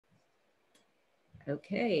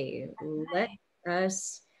Okay, let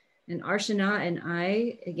us, and Archana and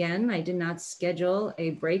I did not schedule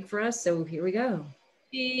a break for us, so here we go.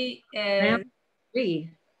 She Round is,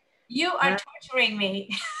 3. you are torturing me.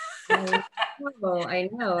 I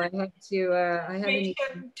know. I have to, I haven't.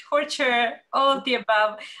 Torture, all of the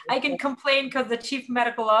above. I can complain because the chief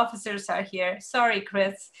medical officers are here. Sorry,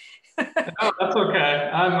 Chris. No, that's okay.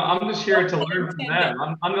 I'm just here to learn from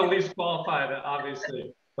them. I'm the least qualified,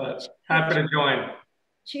 obviously, but happy to join.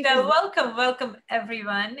 So welcome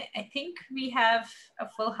everyone. I think we have a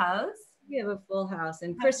full house. We have a full house,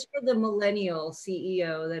 and Chris, you're the millennial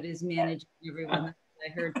CEO that is managing everyone. That's what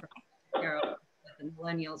I heard from Carroll. The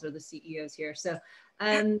millennials are the CEOs here. So,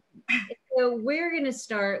 so we're going to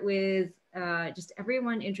start with just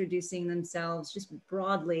everyone introducing themselves, just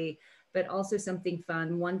broadly, but also something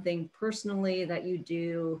fun. One thing personally that you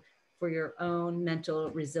do for your own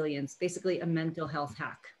mental resilience, basically a mental health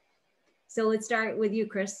hack. So let's start with you,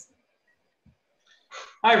 Chris.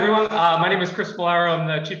 Hi, everyone. My name is Chris Molaro. I'm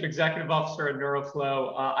the Chief Executive Officer at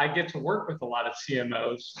NeuroFlow. I get to work with a lot of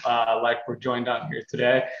CMOs like we're joined on here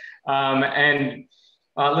today.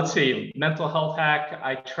 Let's see, mental health hack.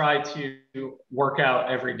 I try to work out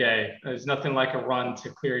every day. There's nothing like a run to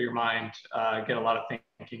clear your mind, get a lot of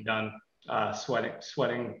thinking done,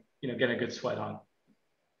 sweating, get a good sweat on.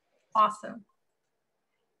 Awesome.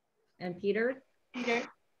 And Peter?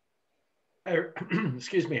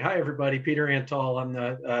 Excuse me. Hi, everybody. Peter Antall. I'm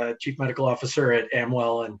the Chief Medical Officer at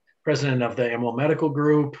Amwell and President of the Amwell Medical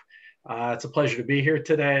Group. It's a pleasure to be here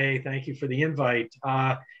today. Thank you for the invite.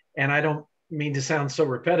 And I don't mean to sound so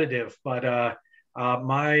repetitive, but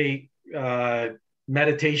my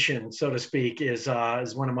meditation, so to speak, is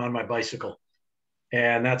when I'm on my bicycle.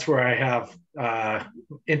 And that's where I have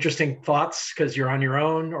interesting thoughts because you're on your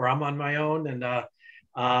own or I'm on my own.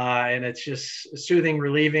 And it's just soothing,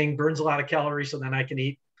 relieving, burns a lot of calories, so then I can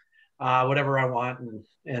eat whatever I want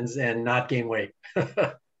and not gain weight.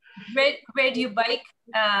 Where do you bike?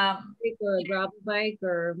 Or a gravel bike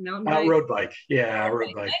or mountain bike? Road bike. Yeah,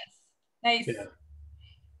 road bike. Nice. Yeah.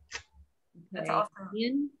 That's awesome.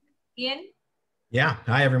 Ian? Yeah.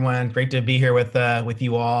 Hi, everyone. Great to be here with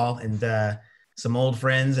you all and some old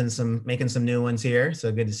friends and making some new ones here.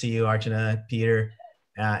 So good to see you, Archana, Peter,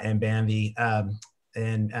 and Bambi.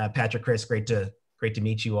 And Patrick, Chris, great to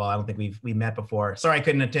meet you all. I don't think we met before. Sorry, I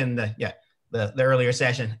couldn't attend the earlier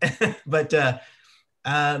session, but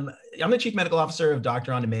I'm the Chief Medical Officer of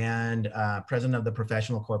Doctor on Demand, President of the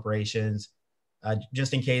Professional Corporations.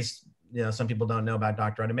 Just in case some people don't know about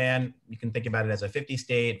Doctor on Demand, you can think about it as a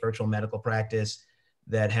 50-state virtual medical practice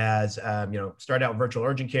that has started out virtual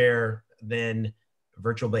urgent care, then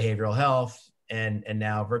virtual behavioral health, and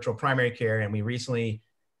now virtual primary care. And we recently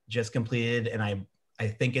just completed, and I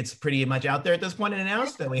think it's pretty much out there at this point, and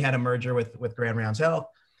announced that we had a merger with Grand Rounds Health.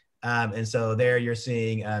 And so there you're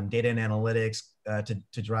seeing data and analytics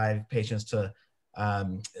to drive patients to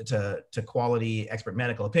quality expert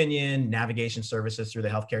medical opinion, navigation services through the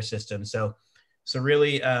healthcare system. So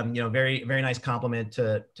really, very, very nice compliment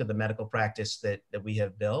to the medical practice that we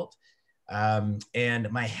have built.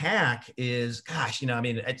 And my hack is, I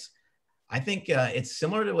think it's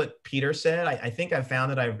similar to what Peter said. I think I've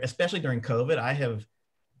found that especially during COVID, I have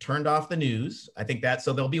turned off the news. I think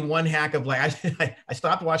so there'll be one hack of I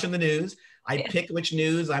stopped watching the news. I pick which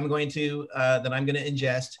news I'm going to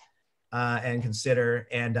ingest and consider.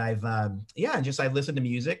 And I've listened to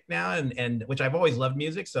music now and which I've always loved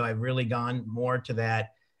music. So I've really gone more to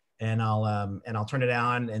that, and I'll turn it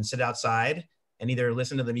on and sit outside and either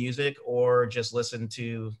listen to the music or just listen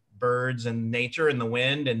to birds and nature and the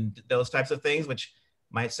wind and those types of things, which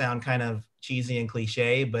might sound kind of cheesy and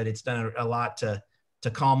cliche, but it's done a lot to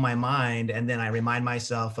calm my mind. And then I remind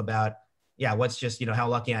myself about, what's just, how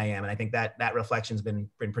lucky I am. And I think that reflection's been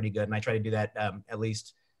pretty good. And I try to do that at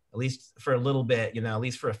least for a little bit, at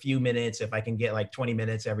least for a few minutes. If I can get like 20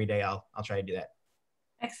 minutes every day, I'll try to do that.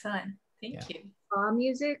 Excellent. Thank you.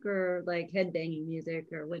 Music or like headbanging music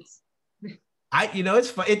or what's... It's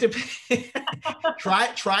fun. It depends.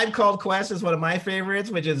 Tribe Called Quest is one of my favorites,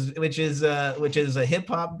 which is a hip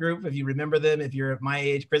hop group. If you remember them, if you're my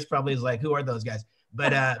age, Chris probably is like, who are those guys?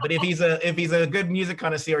 But if he's a good music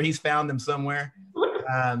connoisseur, he's found them somewhere.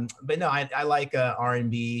 But no, I like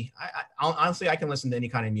R&B. Honestly, I can listen to any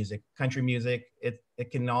kind of music. Country music, it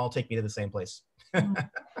can all take me to the same place.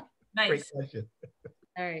 Nice. Great question.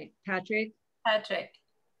 All right, Patrick.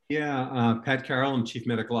 Yeah, Pat Carroll. I'm Chief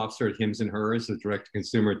Medical Officer at Hims & Hers, a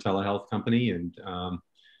direct-to-consumer telehealth company, and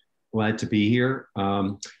glad to be here.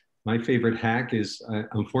 My favorite hack is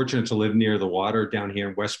I'm fortunate to live near the water down here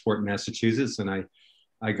in Westport, Massachusetts, and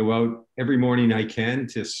I go out every morning I can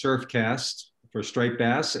to surf cast for striped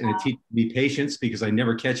bass, and it teaches me patience because I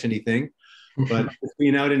never catch anything. But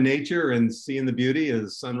being out in nature and seeing the beauty as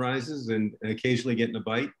the sun rises and occasionally getting a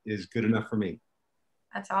bite is good enough for me.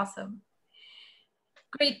 That's awesome.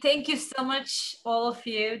 Great. Thank you so much, all of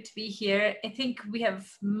you, to be here. I think we have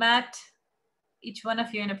met each one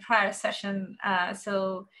of you in a prior session.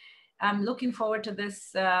 So I'm looking forward to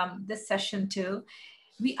this, this session too.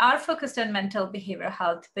 We are focused on mental behavioral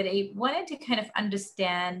health, but I wanted to kind of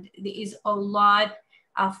understand there is a lot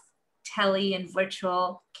of tele and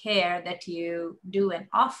virtual care that you do and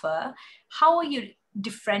offer. How are you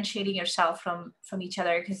differentiating yourself from each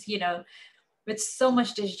other? Because, you know, with so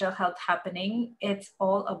much digital health happening, it's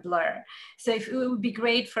all a blur. So if it would be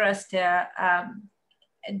great for us to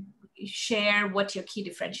share what your key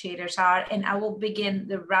differentiators are, and I will begin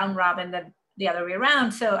the round robin the other way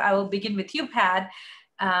around. So I will begin with you, Pat.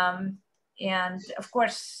 And of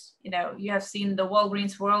course, you know, you have seen the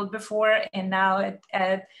Walgreens world before, and now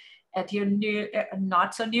at your new,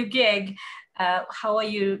 not so new gig, how are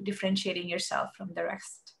you differentiating yourself from the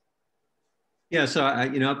rest? Yeah, so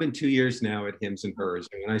I've been 2 years now at Hims and Hers.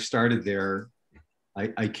 And when I started there,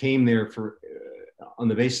 I came there for on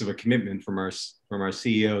the basis of a commitment from our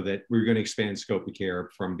CEO that we were going to expand scope of care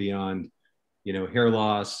from beyond, you know, hair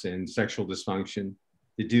loss and sexual dysfunction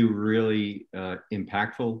to do really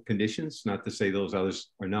impactful conditions. Not to say those others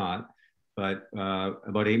are not, but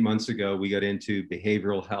about 8 months ago we got into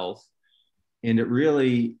behavioral health. And it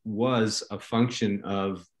really was a function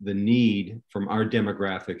of the need from our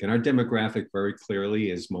demographic. And our demographic very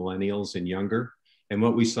clearly is millennials and younger. And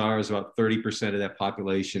what we saw is about 30% of that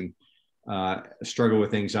population struggle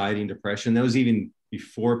with anxiety and depression. That was even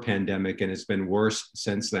before pandemic, and it's been worse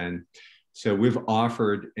since then. So we've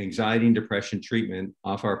offered anxiety and depression treatment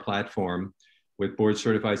off our platform with board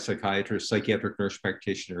certified psychiatrists, psychiatric nurse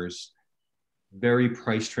practitioners, very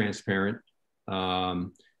price transparent,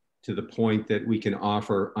 to the point that we can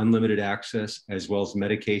offer unlimited access as well as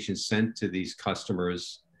medication sent to these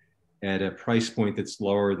customers at a price point that's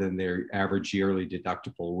lower than their average yearly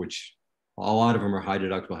deductible, which a lot of them are high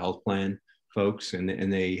deductible health plan folks, and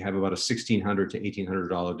they have about a $1,600 to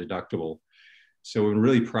 $1,800 deductible. So we're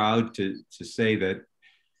really proud to say that,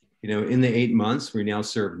 you know, in the 8 months, we now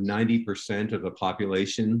serve 90% of the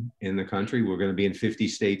population in the country. We're going to be in 50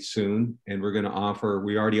 states soon, and we're going to offer,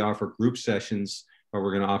 we already offer group sessions, but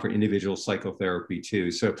we're going to offer individual psychotherapy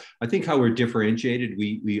too. So I think how we're differentiated,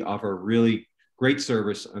 we offer really great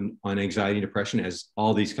service on anxiety and depression, as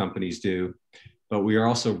all these companies do, but we are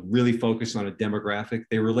also really focused on a demographic.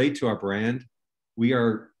 They relate to our brand. We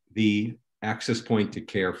are the access point to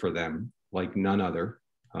care for them like none other.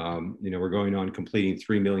 You know, we're going on completing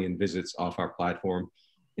 3 million visits off our platform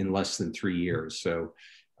in less than 3 years. So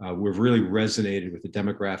we've really resonated with the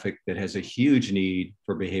demographic that has a huge need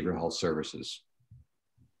for behavioral health services.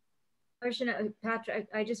 Archana, Patrick,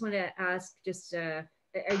 I just want to ask, just are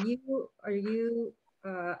you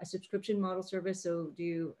a subscription model service? So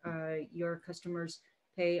do your customers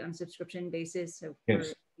pay on a subscription basis? So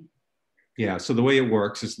yes. Yeah. So the way it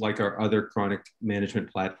works is like our other chronic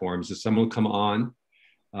management platforms. Is someone will come on,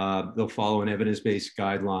 they'll follow an evidence-based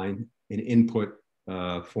guideline, an input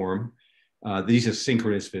form. These are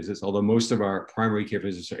synchronous visits, although most of our primary care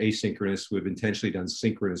visits are asynchronous. We've intentionally done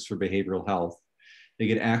synchronous for behavioral health. They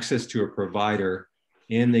get access to a provider,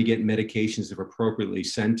 and they get medications if appropriately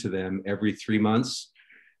sent to them every 3 months,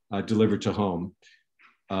 delivered to home.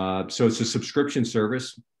 So it's a subscription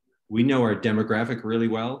service. We know our demographic really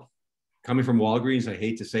well. Coming from Walgreens, I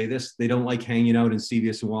hate to say this, they don't like hanging out in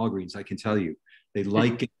CVS and Walgreens, I can tell you. They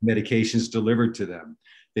like medications delivered to them.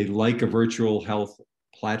 They like a virtual health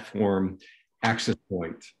platform access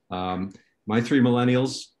point. My 3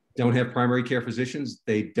 millennials don't have primary care physicians.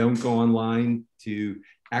 They don't go online to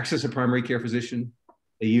access a primary care physician.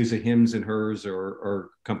 They use a Hims and Hers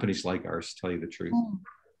or companies like ours, to tell you the truth.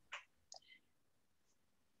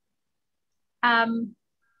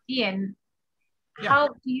 Ian, how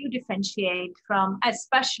do you differentiate from,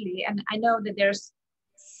 especially, and I know that there's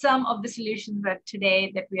some of the solutions that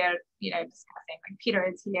today that we are, you know, discussing, like Peter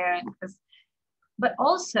is here, and but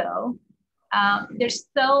also there's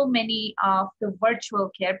so many of the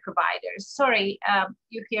virtual care providers. Sorry,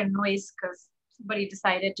 you hear noise because somebody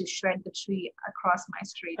decided to shred the tree across my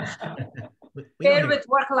street. Bear with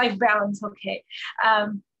work-life balance, okay.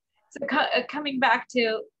 So coming back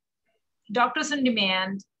to doctors on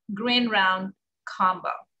demand, grain round combo,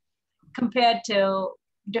 compared to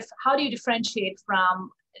how do you differentiate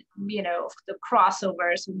from, you know, the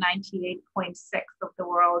crossovers of 98.6 of the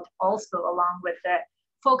world, also along with the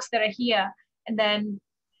folks that are here, and then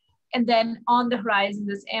And then on the horizon,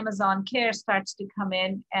 this Amazon Care starts to come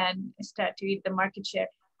in and start to eat the market share.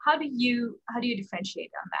 How do you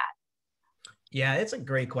differentiate on that? Yeah, it's a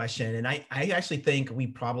great question. And I actually think we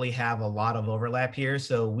probably have a lot of overlap here.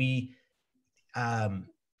 So we,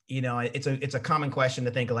 it's a common question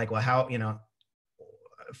to think like, well, how,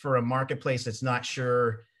 for a marketplace that's not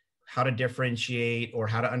sure how to differentiate or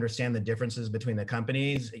how to understand the differences between the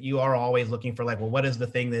companies, you are always looking for like, well, what is the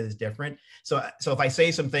thing that is different? So if I say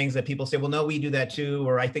some things that people say, well, no, we do that too,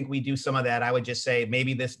 or I think we do some of that, I would just say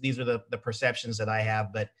maybe these are the perceptions that I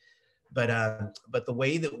have, but the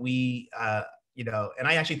way that we, and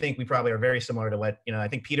I actually think we probably are very similar to what, I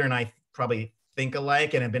think Peter and I probably think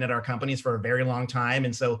alike and have been at our companies for a very long time.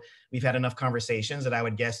 And so we've had enough conversations that I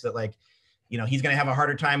would guess that like, he's going to have a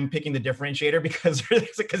harder time picking the differentiator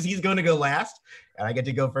because he's going to go last and I get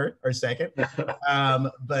to go first or second.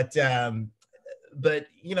 But I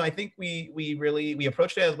think we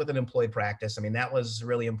approached it with an employed practice. I mean, that was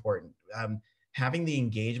really important. Having the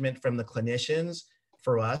engagement from the clinicians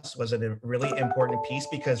for us was a really important piece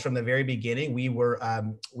because from the very beginning, we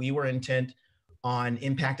were intent on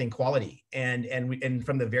impacting quality. And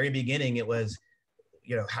from the very beginning, it was,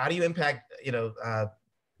 how do you impact,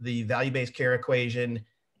 the value-based care equation?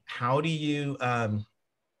 How do you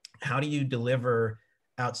deliver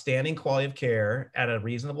outstanding quality of care at a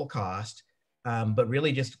reasonable cost, but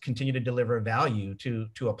really just continue to deliver value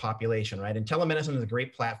to a population, right? And telemedicine is a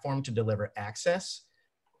great platform to deliver access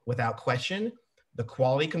without question. The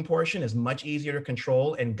quality component is much easier to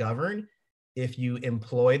control and govern if you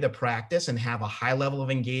employ the practice and have a high level of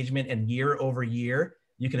engagement, and year over year,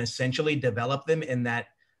 you can essentially develop them in that.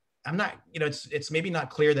 I'm not, it's maybe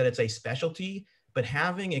not clear that it's a specialty, but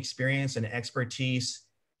having experience and expertise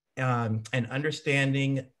and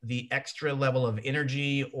understanding the extra level of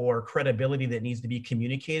energy or credibility that needs to be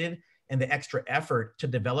communicated and the extra effort to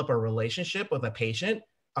develop a relationship with a patient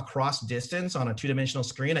across distance on a two-dimensional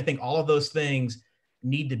screen. I think all of those things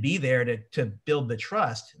need to be there to build the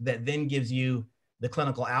trust that then gives you the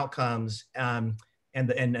clinical outcomes and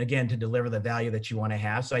again, to deliver the value that you want to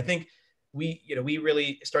have. So I think we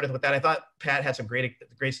really started with that. I thought Pat had some great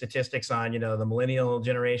statistics on, the millennial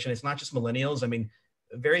generation. It's not just millennials. I mean,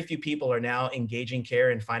 very few people are now engaging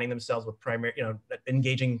care and finding themselves with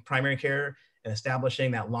engaging primary care and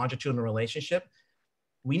establishing that longitudinal relationship.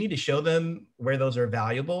 We need to show them where those are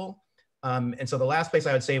valuable. And so the last place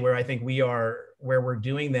I would say where I think where we're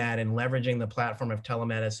doing that and leveraging the platform of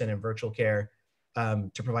telemedicine and virtual care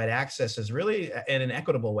to provide access is really in an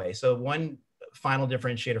equitable way. So one final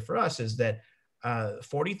differentiator for us is that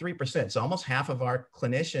 43%, so almost half of our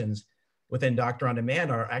clinicians within Doctor on Demand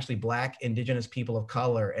are actually Black, Indigenous people of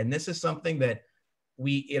color. And this is something that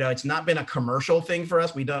it's not been a commercial thing for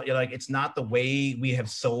us. We don't, it's not the way we have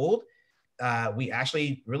sold. We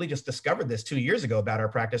actually really just discovered this 2 years ago about our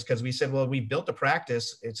practice because we said, well, we built a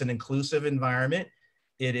practice. It's an inclusive environment.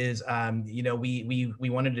 It is, we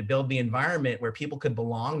wanted to build the environment where people could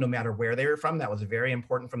belong no matter where they were from. That was very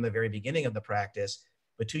important from the very beginning of the practice.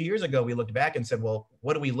 But 2 years ago, we looked back and said, well,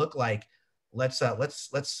 what do we look like? Let's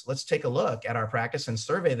take a look at our practice and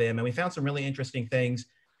survey them. And we found some really interesting things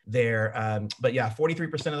there. But yeah,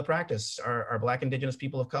 43% of the practice are Black, Indigenous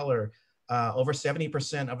people of color. Over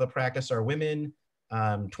 70% of the practice are women,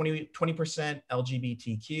 20%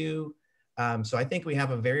 LGBTQ. So I think we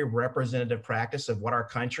have a very representative practice of what our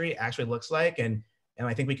country actually looks like. And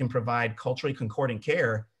I think we can provide culturally concordant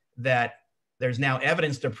care that there's now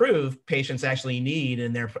evidence to prove patients actually need,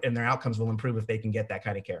 and their outcomes will improve if they can get that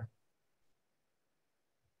kind of care.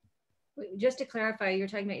 Just to clarify, you're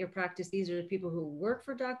talking about your practice. These are the people who work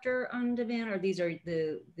for Doctor on Demand, or these are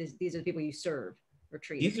the people you serve or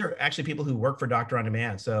treat? These are actually people who work for Doctor on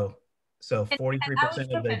Demand. So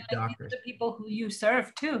 43% of the doctors. The people who you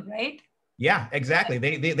serve too, right? Yeah, exactly.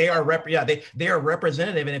 They are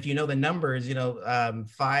representative. And if you know the numbers,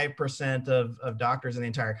 5% of doctors in the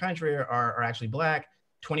entire country are actually Black.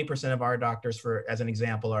 20% of our doctors, as an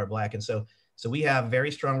example, are Black. And so we have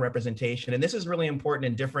very strong representation. And this is really important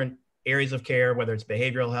in different areas of care, whether it's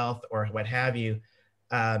behavioral health or what have you.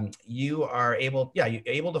 You are able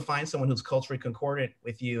to find someone who's culturally concordant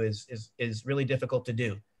with you is really difficult to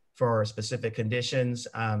do for specific conditions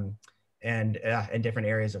and different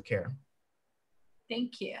areas of care.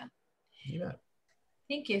 Thank you. You bet.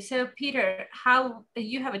 Thank you. So Peter, how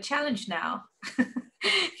you have a challenge now?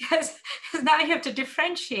 because now you have to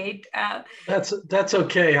differentiate. That's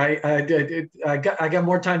okay. I got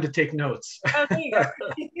more time to take notes. Okay.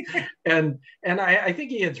 and I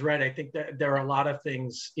think Ian's right. I think that there are a lot of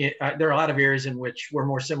things. There are a lot of areas in which we're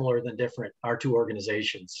more similar than different. Our two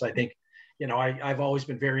organizations. So I think, I've always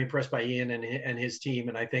been very impressed by Ian and his team,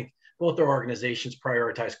 and I think both their organizations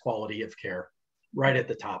prioritize quality of care right at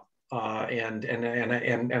the top, and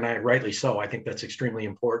I rightly so. I think that's extremely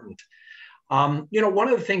important. One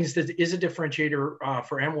of the things that is a differentiator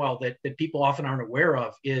for Amwell that people often aren't aware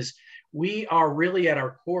of is we are really at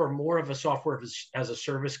our core more of a software as a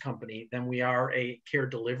service company than we are a care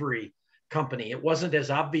delivery company. It wasn't as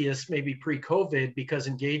obvious maybe pre-COVID because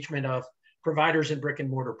engagement of providers in brick and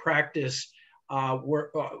mortar practice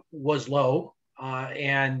was low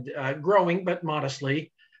and growing, but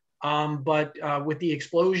modestly. But with the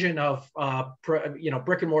explosion of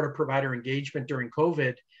brick and mortar provider engagement during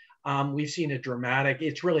COVID, we've seen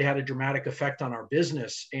it's really had a dramatic effect on our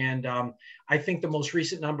business. And I think the most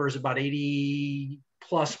recent number is about 80+%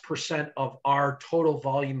 of our total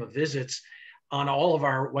volume of visits on all of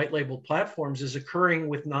our white label platforms is occurring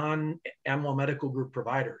with non-Amwell Medical Group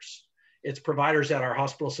providers. It's providers at our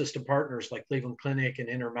hospital system partners like Cleveland Clinic and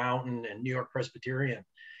Intermountain and New York Presbyterian.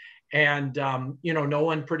 And, no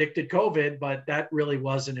one predicted COVID, but that really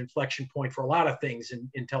was an inflection point for a lot of things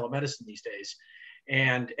in telemedicine these days.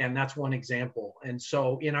 And that's one example. And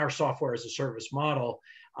so in our software as a service model,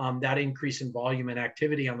 that increase in volume and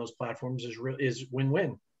activity on those platforms is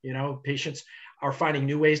win-win. Patients are finding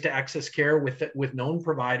new ways to access care with known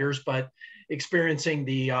providers, but experiencing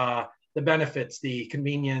the benefits, the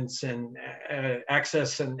convenience and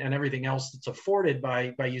access and everything else that's afforded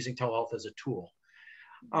by using telehealth as a tool.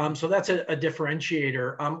 So that's a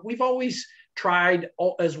differentiator. We've always tried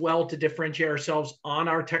as well to differentiate ourselves on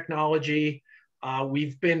our technology.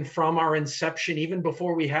 We've been from our inception, even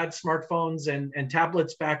before we had smartphones and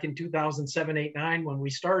tablets back in 2007, 8, 9, when we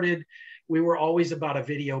started, we were always about a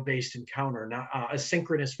video-based encounter, not a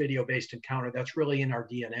synchronous video-based encounter. That's really in our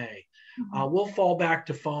DNA. We'll fall back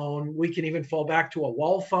to phone. We can even fall back to a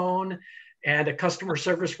wall phone and a customer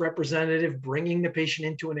service representative bringing the patient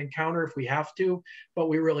into an encounter if we have to, but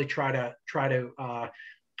we really try to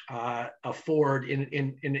afford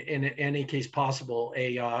in any case possible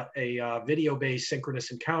a video-based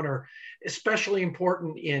synchronous encounter, especially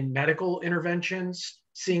important in medical interventions.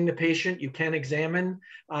 Seeing the patient, you can examine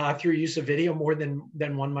through use of video more than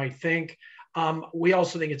one might think. We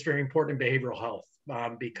also think it's very important in behavioral health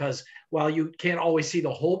because while you can't always see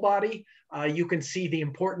the whole body, you can see the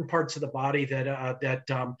important parts of the body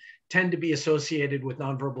that tend to be associated with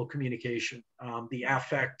nonverbal communication, the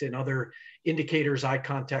affect and other indicators, eye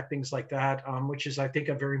contact, things like that, which is, I think,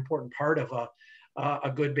 a very important part of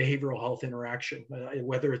a good behavioral health interaction,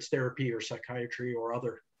 whether it's therapy or psychiatry or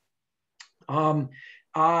other.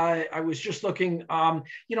 I was just looking,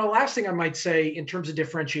 last thing I might say in terms of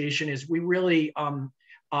differentiation is we really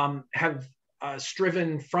have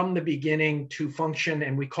striven from the beginning to function,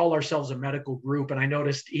 and we call ourselves a medical group. And I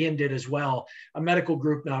noticed Ian did as well, a medical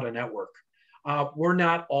group, not a network. We're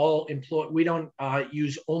not all employed. We don't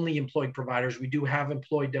use only employed providers. We do have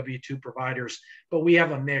employed W-2 providers, but we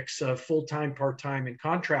have a mix of full-time, part-time, and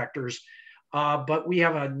contractors. But we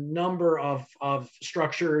have a number of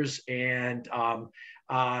structures and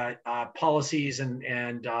policies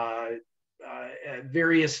and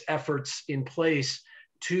various efforts in place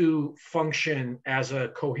to function as a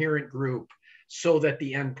coherent group so that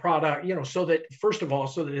the end product, so that first of all,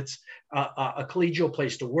 so that it's a collegial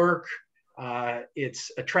place to work,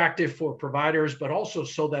 it's attractive for providers, but also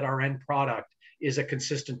so that our end product is a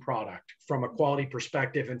consistent product from a quality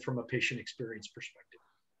perspective and from a patient experience perspective.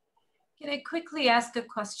 Can I quickly ask a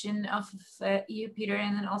question of you, Peter,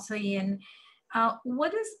 and then also Ian? How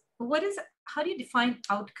do you define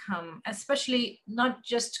outcome, especially not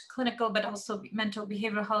just clinical, but also mental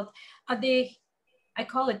behavioral health? Are they, I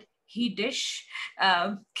call it he-dish,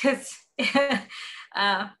 because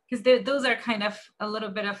those are kind of a little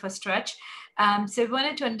bit of a stretch. So I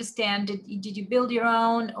wanted to understand, did you build your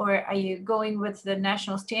own, or are you going with the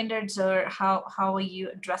national standards, or how are you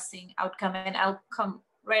addressing outcome? And I'll come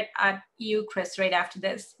right at you, Chris, right after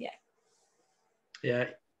this. Yeah.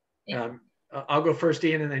 I'll go first,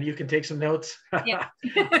 Ian, and then you can take some notes. Yeah.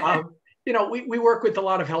 We work with a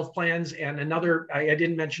lot of health plans, and I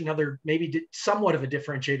didn't mention maybe somewhat of a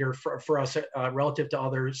differentiator for us relative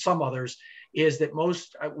to some others is that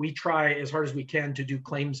we try as hard as we can to do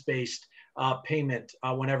claims-based payment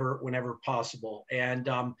whenever possible. And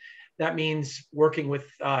that means working with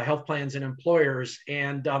health plans and employers.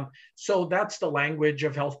 And so that's the language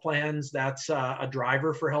of health plans. That's a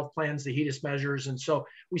driver for health plans, the HEDIS measures. And so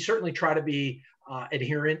we certainly try to be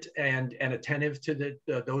adherent and attentive to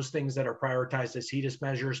those things that are prioritized as HEDIS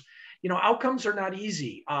measures. Outcomes are not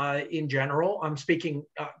easy in general. I'm speaking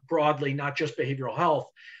broadly, not just behavioral health.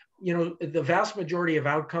 the vast majority of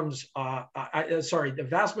outcomes, the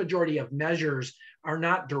vast majority of measures are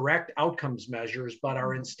not direct outcomes measures, but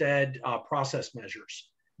are instead process measures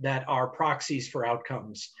that are proxies for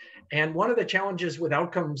outcomes. And one of the challenges with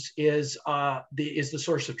outcomes is the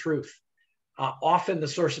source of truth. Often the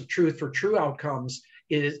source of truth for true outcomes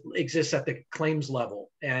exists at the claims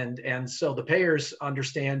level. And so the payers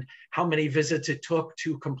understand how many visits it took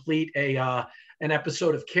to complete an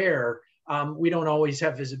episode of care. We don't always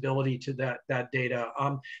have visibility to that data,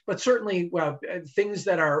 but certainly things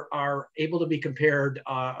that are able to be compared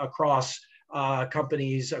across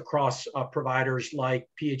companies, across providers like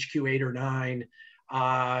PHQ 8 or 9,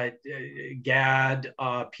 GAD,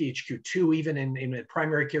 PHQ-2, even in the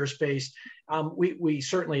primary care space. We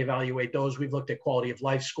certainly evaluate those. We've looked at quality of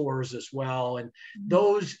life scores as well. And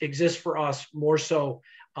those exist for us more so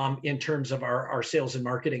in terms of our sales and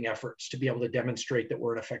marketing efforts to be able to demonstrate that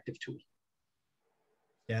we're an effective tool.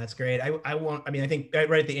 Yeah, that's great. I think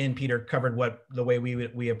right at the end, Peter covered the way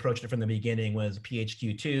we approached it from the beginning was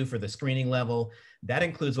PHQ-2 for the screening level. That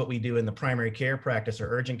includes what we do in the primary care practice or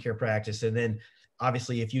urgent care practice. And then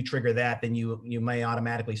obviously if you trigger that, then you may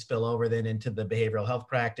automatically spill over then into the behavioral health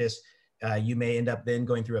practice. You may end up then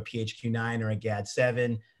going through a PHQ-9 or a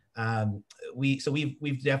GAD-7.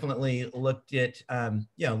 We've definitely looked at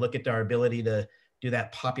our ability to do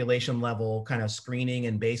that population level kind of screening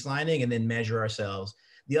and baselining and then measure ourselves.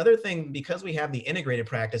 The other thing, because we have the integrated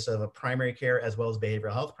practice of a primary care as well as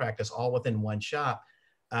behavioral health practice all within one shop,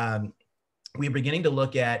 we're beginning to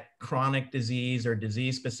look at chronic disease or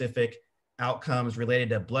disease-specific outcomes related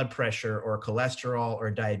to blood pressure or cholesterol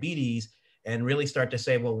or diabetes, and really start to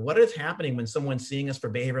say, well, what is happening when someone's seeing us for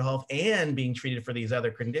behavioral health and being treated for these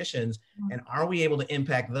other conditions? And are we able to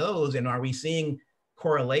impact those? And are we seeing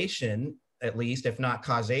correlation, at least, if not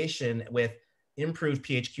causation, with improved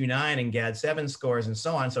PHQ-9 and GAD-7 scores and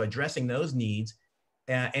so on? So addressing those needs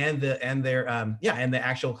and the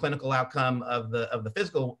actual clinical outcome of the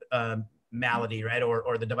physical malady, right,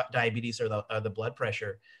 or the diabetes or the blood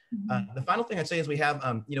pressure. The final thing I'd say is we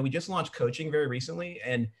have, we just launched coaching very recently,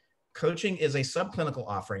 and coaching is a subclinical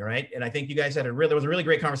offering, right? And I think you guys there was a really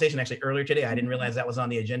great conversation actually earlier today. I didn't realize that was on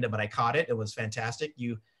the agenda, but I caught it. It was fantastic.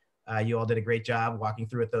 You all did a great job walking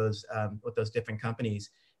through with those different companies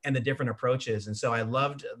and the different approaches. And so I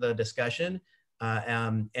loved the discussion.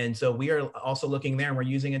 And so we are also looking there, and we're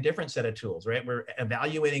using a different set of tools, right? We're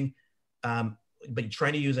evaluating, but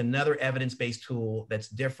trying to use another evidence-based tool that's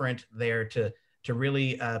different there to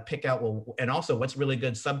really pick out, and also what's really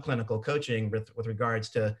good subclinical coaching with regards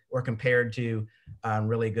to, or compared to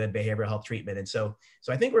really good behavioral health treatment. And so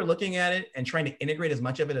I think we're looking at it and trying to integrate as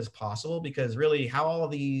much of it as possible, because really how all of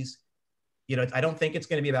these, I don't think it's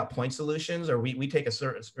going to be about point solutions, or we take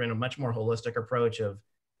a much more holistic approach of,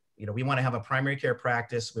 we want to have a primary care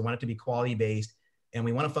practice. We want it to be quality-based, and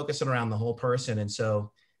we want to focus it around the whole person. And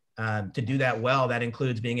so to do that well, that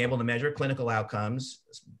includes being able to measure clinical outcomes,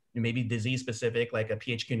 maybe disease-specific, like a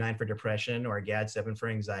PHQ-9 for depression or a GAD-7 for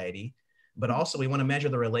anxiety. But also we want to measure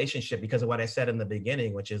the relationship, because of what I said in the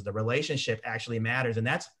beginning, which is the relationship actually matters. And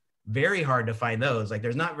that's very hard to find those. Like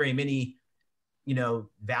there's not very many,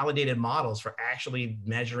 validated models for actually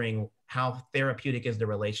measuring how therapeutic is the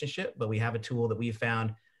relationship. But we have a tool that we've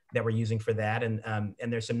found that we're using for that. And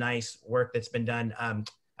there's some nice work that's been done.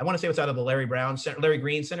 I want to say it's out of the Larry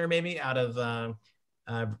Green Center, maybe out of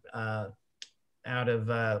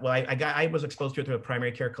I was exposed to it through a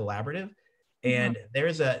primary care collaborative. And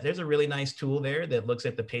there's a really nice tool there that looks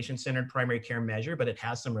at the patient-centered primary care measure, but it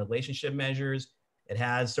has some relationship measures. It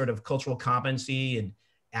has sort of cultural competency and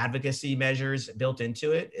advocacy measures built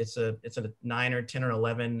into it. It's a 9 or 10 or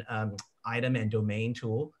 11 item and domain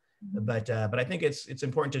tool. But I think it's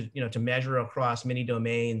important to, to measure across many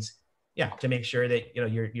domains, to make sure that,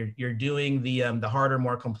 you're doing the harder,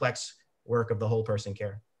 more complex work of the whole person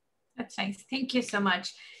care. That's nice. Thank you so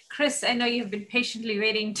much. Chris, I know you've been patiently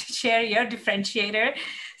waiting to share your differentiator.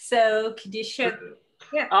 So could you share?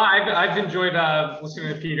 Yeah. I've enjoyed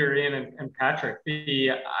listening to Peter, Ian, and Patrick.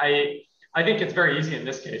 I think it's very easy in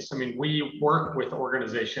this case. I mean, we work with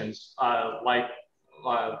organizations like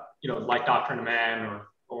Dr. Naman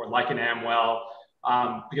or like an Amwell,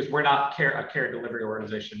 because we're not a care delivery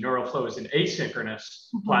organization. NeuroFlow is an asynchronous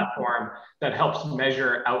platform that helps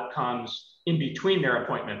measure outcomes in between their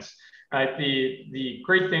appointments. Right? The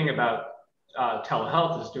great thing about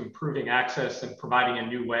telehealth is to improving access and providing a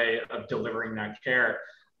new way of delivering that care.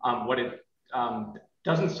 What it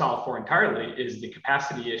doesn't solve for entirely is the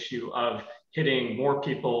capacity issue of hitting more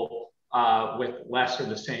people with less or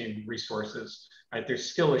the same resources. Right?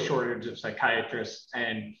 There's still a shortage of psychiatrists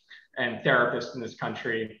and therapists in this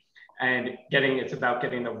country. and it's about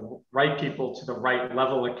getting the right people to the right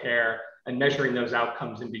level of care and measuring those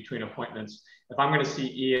outcomes in between appointments. If I'm going to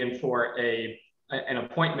see Ian for an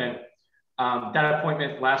appointment, that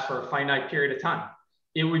appointment lasts for a finite period of time.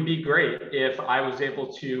 It would be great if I was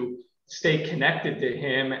able to stay connected to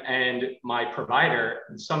him and my provider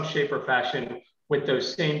in some shape or fashion with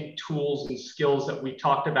those same tools and skills that we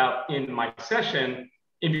talked about in my session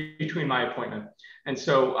in between my appointment. And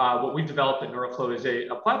so what we've developed at NeuroFlow is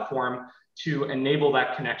a platform to enable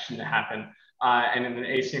that connection to happen and in an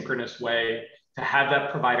asynchronous way to have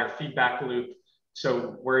that provider feedback loop.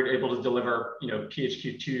 So we're able to deliver,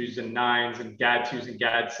 PHQ-2s and 9s and GAD-2s and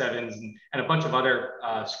GAD-7s and a bunch of other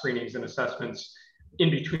screenings and assessments in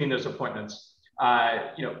between those appointments,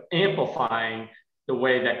 amplifying the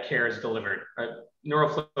way that care is delivered.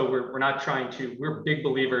 NeuroFlow, we're big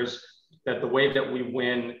believers that the way that we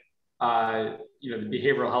win, the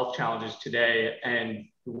behavioral health challenges today and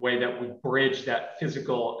the way that we bridge that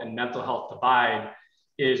physical and mental health divide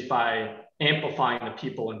is by amplifying the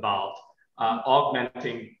people involved,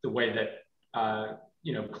 augmenting the way that,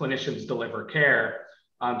 clinicians deliver care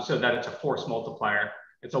so that it's a force multiplier.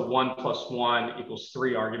 It's a 1 + 1 =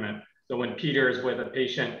 3 argument. So when Peter is with a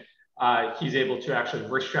patient, he's able to actually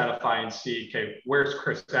risk stratify and see, okay, where's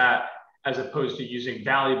Chris at, as opposed to using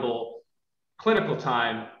valuable clinical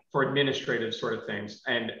time for administrative sort of things.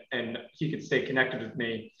 And he could stay connected with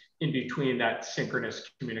me in between that synchronous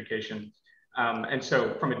communication. And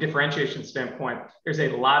so from a differentiation standpoint, there's a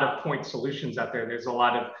lot of point solutions out there. There's a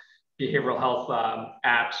lot of behavioral health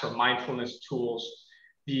apps or mindfulness tools.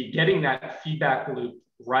 Getting that feedback loop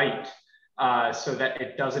right so that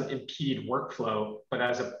it doesn't impede workflow, but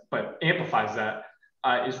amplifies that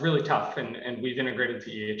is really tough. And we've integrated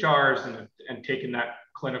to EHRs and taken that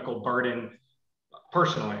clinical burden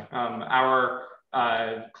personally. Our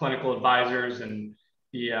clinical advisors and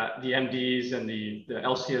the MDs and the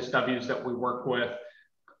LCSWs that we work with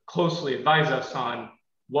closely advise us on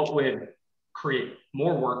what would create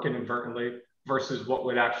more work inadvertently versus what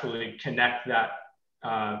would actually connect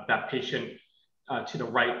that patient to the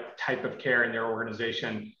right type of care in their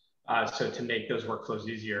organization, so to make those workflows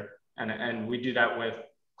easier. And we do that with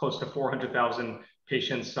close to 400,000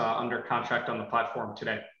 patients under contract on the platform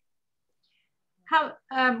today.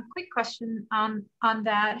 Quick question on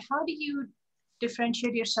that. How do you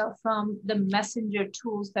differentiate yourself from the messenger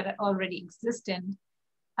tools that are already existent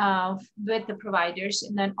with the providers?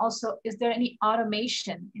 And then also, is there any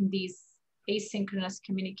automation in these asynchronous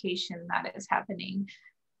communication that is happening?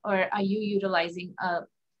 Or are you utilizing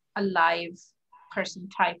a live person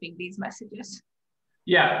typing these messages?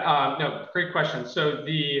 Yeah, no, great question. So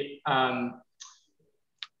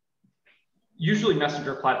usually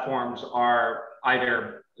messenger platforms are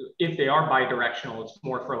either, if they are bi-directional, it's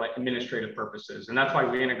more for like administrative purposes. And that's why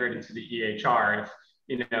we integrate into the EHR. If,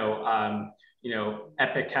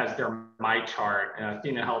 Epic has their MyChart,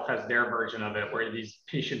 Athena Health has their version of it, where these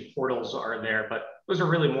patient portals are there, but those are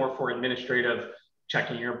really more for administrative,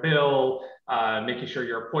 checking your bill, making sure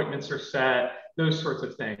your appointments are set, those sorts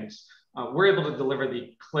of things. We're able to deliver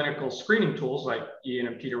the clinical screening tools like Ian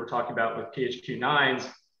and Peter were talking about with PHQ-9s.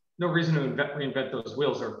 No reason to reinvent those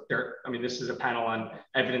wheels. This is a panel on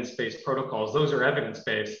evidence-based protocols. Those are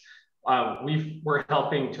evidence-based. We're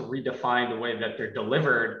helping to redefine the way that they're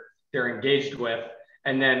delivered, they're engaged with,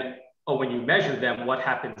 and then, when you measure them, what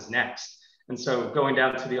happens next? And so going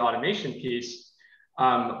down to the automation piece,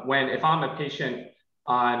 if I'm a patient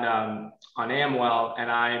on Amwell and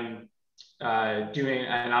I'm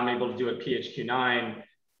able to do a PHQ-9,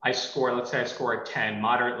 let's say I score a 10,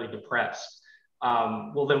 moderately depressed.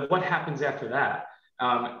 Well, then what happens after that?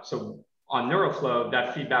 So on NeuroFlow,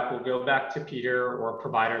 that feedback will go back to Peter or a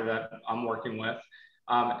provider that I'm working with.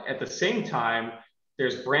 At the same time,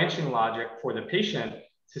 there's branching logic for the patient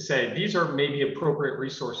to say, these are maybe appropriate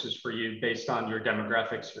resources for you based on your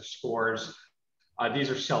demographics, your scores. These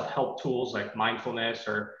are self-help tools like mindfulness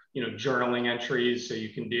or journaling entries. So you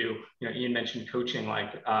can do, Ian mentioned coaching,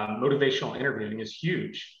 like motivational interviewing is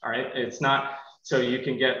huge. All right, it's not so you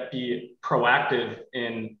can be proactive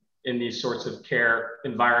in these sorts of care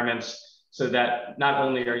environments, so that not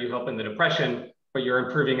only are you helping the depression, but you're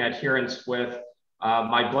improving adherence with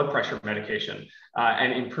my blood pressure medication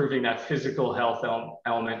and improving that physical health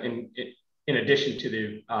element in addition to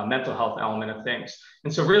the mental health element of things.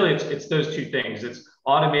 And so really it's those two things. It's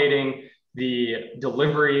automating the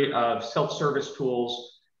delivery of self-service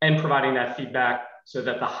tools and providing that feedback so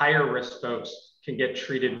that the higher risk folks can get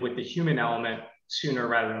treated with the human element sooner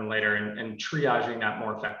rather than later, and triaging that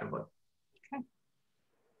more effectively. Okay.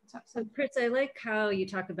 So Chris, I like how you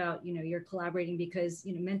talk about, you're collaborating because,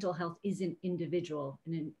 mental health isn't individual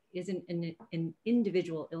and it isn't an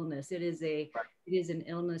individual illness. It is an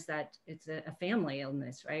illness that it's a family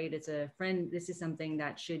illness, right? It's a friend. This is something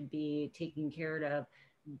that should be taken care of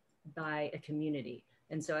by a community.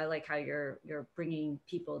 And so I like how you're bringing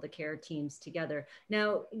people, the care teams together.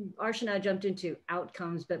 Now, Archana jumped into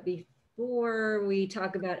outcomes, but before we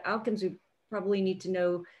talk about outcomes, we probably need to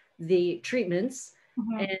know the treatments.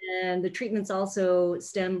 And the treatments also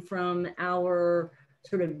stem from our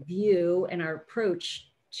sort of view and our approach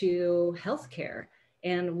to healthcare.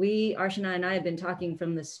 And Archana and I have been talking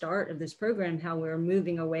from the start of this program, how we're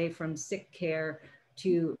moving away from sick care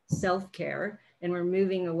to self-care. And we're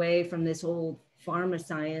moving away from this old pharma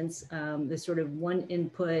science, this sort of one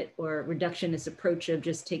input or reductionist approach of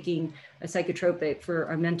just taking a psychotropic for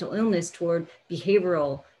our mental illness toward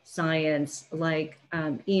behavioral science, like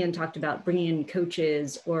Ian talked about bringing in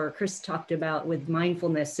coaches, or Chris talked about with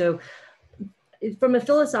mindfulness. So from a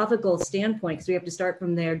philosophical standpoint, because we have to start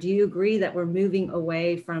from there, do you agree that we're moving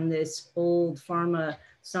away from this old pharma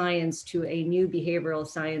science to a new behavioral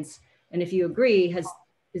science? And if you agree, has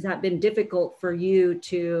that been difficult for you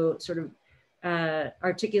to sort of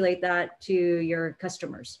articulate that to your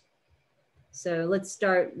customers? So let's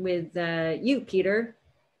start with you, Peter.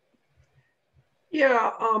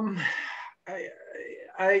 Yeah,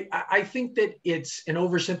 I think that it's an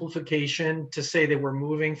oversimplification to say that we're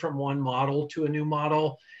moving from one model to a new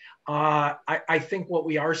model. I think what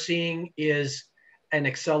we are seeing is an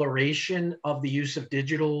acceleration of the use of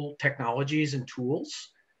digital technologies and tools.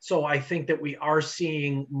 So I think that we are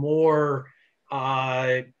seeing more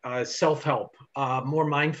self-help, more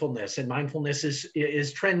mindfulness, and mindfulness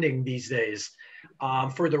is trending these days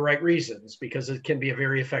for the right reasons, because it can be a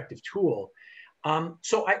very effective tool.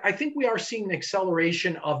 So I think we are seeing an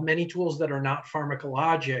acceleration of many tools that are not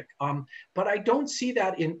pharmacologic, but I don't see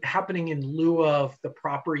that happening in lieu of the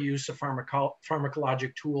proper use of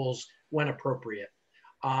pharmacologic tools when appropriate.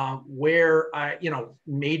 Where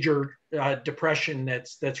major depression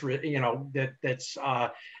that's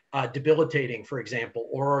debilitating, for example,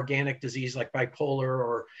 or organic disease like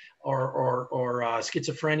bipolar or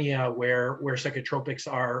schizophrenia, where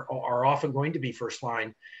psychotropics are often going to be first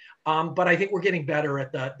line. But I think we're getting better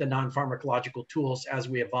at the non-pharmacological tools as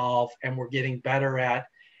we evolve, and we're getting better at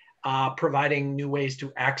providing new ways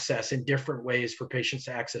to access, in different ways for patients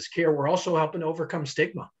to access care. We're also helping to overcome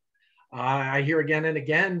stigma. I hear again and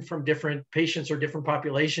again from different patients or different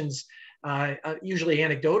populations, usually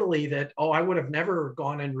anecdotally, that, oh, I would have never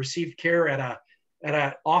gone and received care at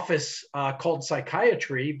an office called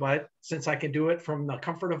psychiatry, but since I can do it from the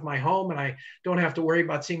comfort of my home and I don't have to worry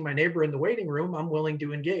about seeing my neighbor in the waiting room, I'm willing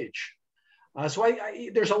to engage. So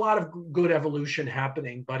there's a lot of good evolution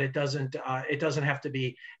happening, but it doesn't have to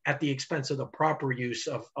be at the expense of the proper use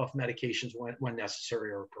of medications when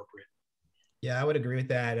necessary or appropriate. Yeah, I would agree with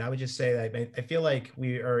that. I would just say that I feel like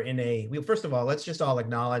we are first of all, let's just all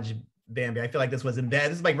acknowledge, Bambi, I feel like this was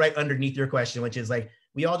this is like right underneath your question, which is like,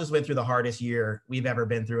 we all just went through the hardest year we've ever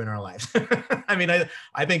been through in our lives. I mean,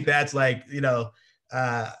 I think that's like,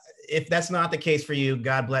 if that's not the case for you,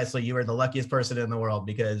 God bless you. You are the luckiest person in the world,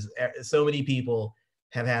 because so many people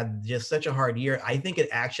have had just such a hard year. I think it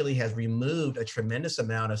actually has removed a tremendous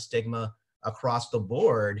amount of stigma across the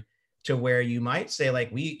board, to where you might say, like,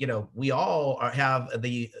 we all have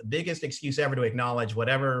the biggest excuse ever to acknowledge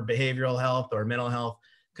whatever behavioral health or mental health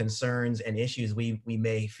concerns and issues we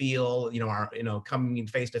may feel, coming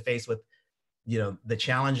face to face with, the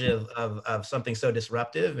challenge of something so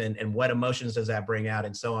disruptive, and what emotions does that bring out,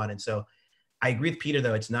 and so on. And so I agree with Peter,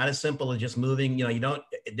 though. It's not as simple as just moving,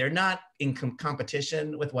 they're not in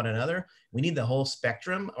competition with one another. We need the whole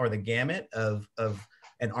spectrum, or the gamut of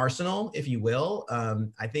an arsenal, if you will.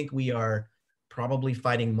 I think we are probably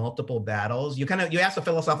fighting multiple battles. You asked a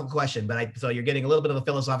philosophical question, but so you're getting a little bit of a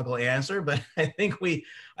philosophical answer. But I think we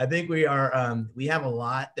are we have a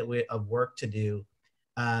lot of work to do,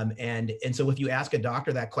 and so if you ask a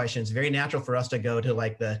doctor that question, it's very natural for us to go to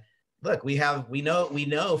like we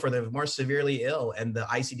know for the more severely ill and the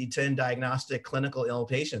ICD-10 diagnostic clinical ill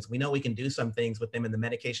patients, we know we can do some things with them, and the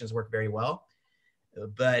medications work very well.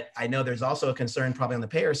 But I know there's also a concern probably on the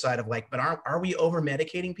payer side of like, but are we over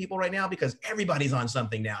medicating people right now, because everybody's on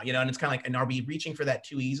something now, and it's kind of like, and are we reaching for that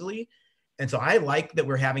too easily? And so I like that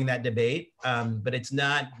we're having that debate, but it's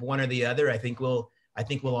not one or the other. I think we'll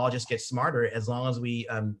all just get smarter as long as we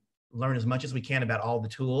learn as much as we can about all the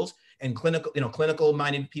tools. And clinical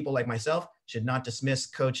minded people like myself should not dismiss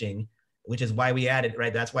coaching, which is why we added,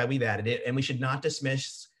 right? That's why we've added it. And we should not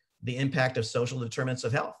dismiss the impact of social determinants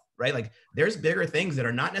of health, right? Like there's bigger things that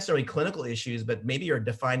are not necessarily clinical issues, but maybe are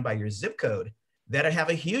defined by your zip code that have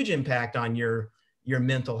a huge impact on your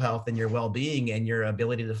mental health and your well-being and your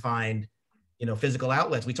ability to find, you know, physical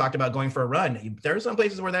outlets. We talked about going for a run. There are some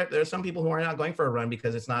places where there are some people who are not going for a run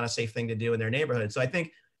because it's not a safe thing to do in their neighborhood. So I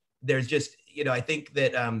think there's just, you know, I think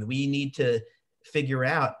that we need to figure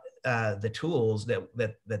out the tools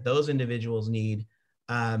that those individuals need.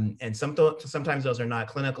 And sometimes those are not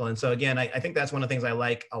clinical. And so again, I think that's one of the things I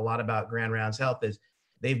like a lot about Grand Rounds Health is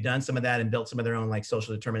they've done some of that and built some of their own like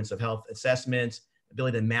social determinants of health assessments,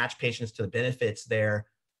 ability to match patients to the benefits there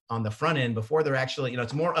on the front end before they're actually, you know,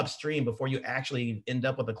 it's more upstream before you actually end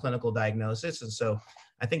up with a clinical diagnosis. And so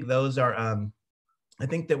I think those are, I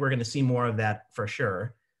think that we're going to see more of that for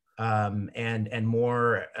sure. And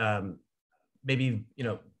more maybe, you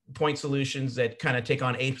know, point solutions that kind of take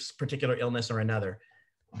on a particular illness or another.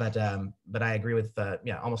 But I agree with,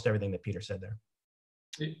 almost everything that Peter said there.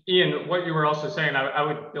 Ian, what you were also saying, I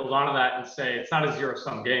would build onto that and say it's not a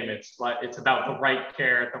zero-sum game. It's about the right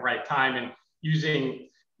care at the right time and using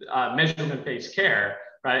measurement-based care,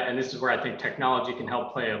 right? And this is where I think technology can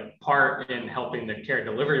help play a part in helping the care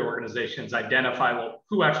delivery organizations identify, well,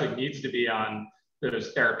 who actually needs to be on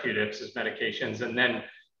those therapeutics as medications. And then,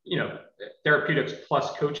 you know, therapeutics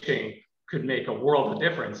plus coaching could make a world of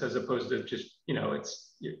difference as opposed to just, you know,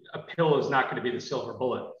 a pill is not going to be the silver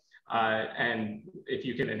bullet. And if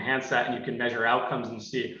you can enhance that and you can measure outcomes and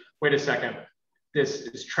see, wait a second, this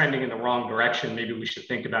is trending in the wrong direction. Maybe we should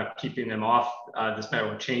think about keeping them off this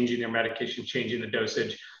medication, changing their medication, changing the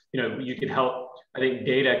dosage. You know, you can help. I think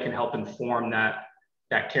data can help inform that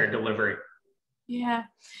care delivery. Yeah.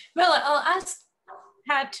 Well, I'll ask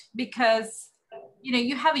Pat because, you know,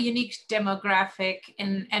 you have a unique demographic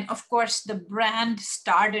and of course the brand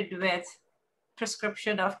started with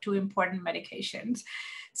prescription of two important medications.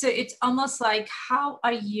 So it's almost like, how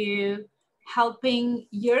are you helping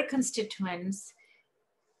your constituents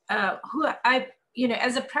who you know,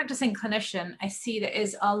 as a practicing clinician, I see there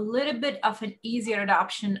is a little bit of an easier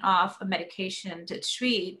adoption of a medication to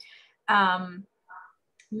treat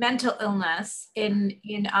mental illness in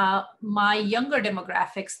my younger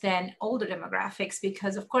demographics than older demographics,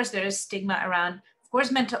 because of course there is stigma around, of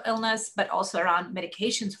course, mental illness, but also around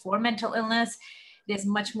medications for mental illness. There's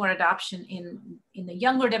much more adoption in the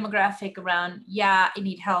younger demographic around, yeah, I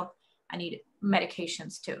need help, I need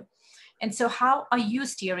medications too. And so how are you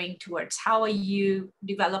steering towards, how are you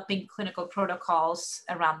developing clinical protocols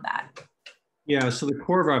around that? Yeah, so the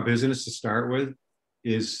core of our business to start with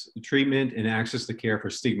is treatment and access to care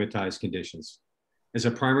for stigmatized conditions. As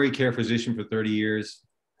a primary care physician for 30 years,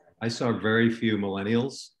 I saw very few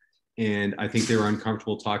millennials, and I think they were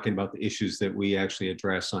uncomfortable talking about the issues that we actually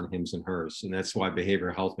address on Hims and Hers. And that's why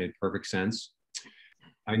behavioral health made perfect sense.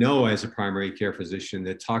 I know as a primary care physician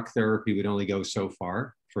that talk therapy would only go so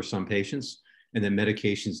far for some patients, and that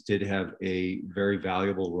medications did have a very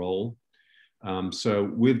valuable role. So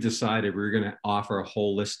we've decided we're going to offer a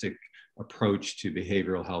holistic approach to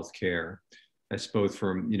behavioral health care. That's both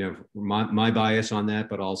from, you know, my bias on that,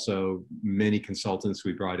 but also many consultants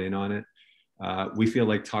we brought in on it. We feel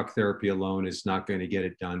like talk therapy alone is not going to get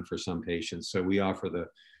it done for some patients. So we offer the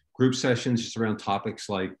group sessions just around topics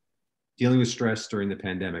like dealing with stress during the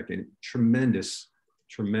pandemic, and tremendous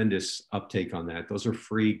uptake on that. Those are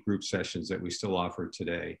free group sessions that we still offer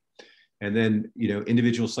today. And then, you know,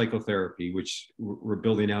 individual psychotherapy, which we're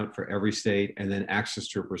building out for every state, and then access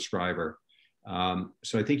to a prescriber.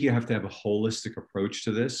 So I think you have to have a holistic approach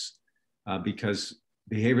to this because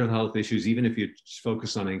behavioral health issues, even if you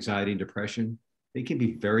focus on anxiety and depression, they can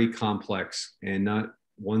be very complex, and not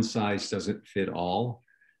one size doesn't fit all.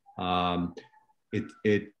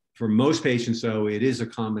 For most patients, though, it is a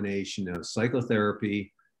combination of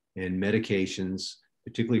psychotherapy and medications.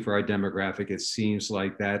 Particularly for our demographic, it seems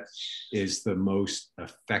like that is the most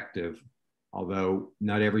effective, although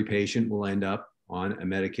not every patient will end up on a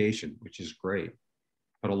medication, which is great,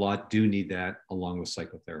 but a lot do need that along with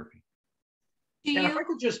psychotherapy. And if I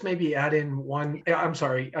could just maybe add in one, I'm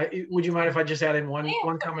sorry, would you mind if I just add in one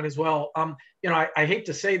comment as well? You know, I hate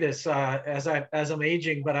to say this as I'm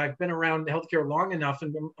aging, but I've been around healthcare long enough,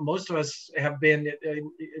 and most of us have been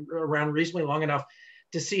around reasonably long enough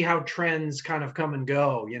to see how trends kind of come and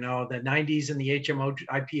go, you know, the 90s and the HMO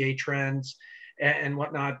IPA trends and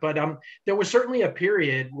whatnot. But there was certainly a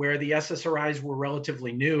period where the SSRIs were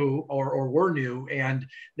relatively new or were new, and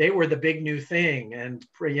they were the big new thing. And,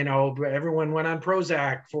 you know, everyone went on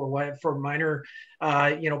Prozac for minor,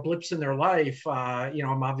 you know, blips in their life. You know,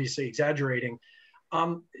 I'm obviously exaggerating.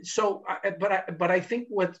 But I think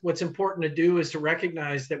what's important to do is to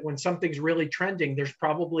recognize that when something's really trending,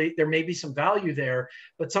 there may be some value there,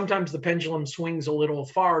 but sometimes the pendulum swings a little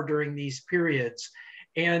far during these periods.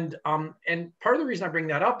 And part of the reason I bring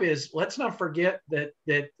that up is let's not forget that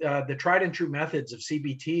the tried and true methods of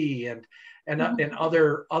CBT and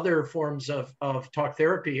other forms of talk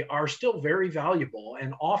therapy are still very valuable,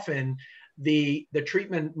 and often the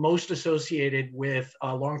treatment most associated with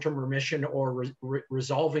long-term remission or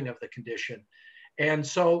resolving of the condition. And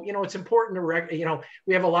so, it's important to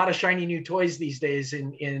we have a lot of shiny new toys these days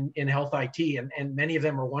in health IT, and many of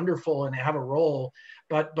them are wonderful and have a role.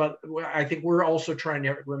 But I think we're also trying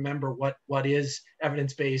to remember what is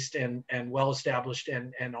evidence-based and well-established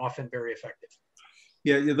and often very effective.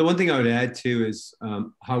 Yeah, the one thing I would add too is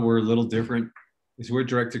how we're a little different is we're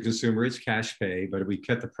direct to consumer. It's cash pay, but we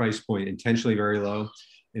kept the price point intentionally very low.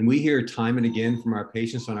 And we hear time and again from our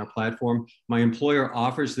patients on our platform, my employer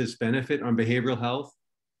offers this benefit on behavioral health.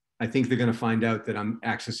 I think they're going to find out that I'm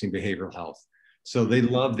accessing behavioral health. So they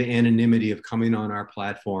love the anonymity of coming on our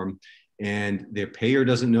platform, and their payer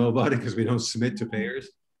doesn't know about it because we don't submit to payers,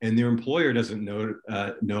 and their employer doesn't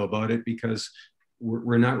know about it because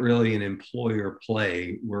we're not really an employer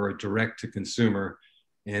play. We're a direct to consumer,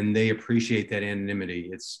 and they appreciate that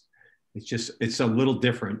anonymity. It's a little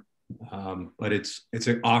different, but it's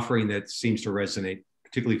an offering that seems to resonate,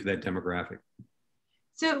 particularly for that demographic.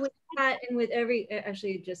 So with Pat and with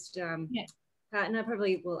Pat, and I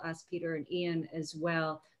probably will ask Peter and Ian as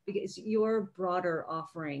well, because your broader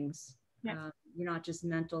offerings, you're not just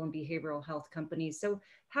mental and behavioral health companies. So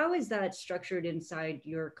how is that structured inside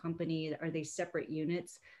your company? Are they separate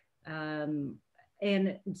units and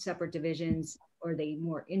separate divisions? Or are they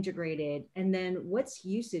more integrated? And then what's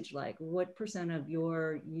usage like? What % of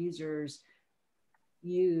your users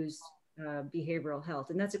use behavioral health?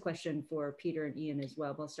 And that's a question for Peter and Ian as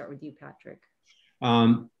well. But I'll start with you, Patrick.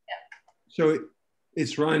 So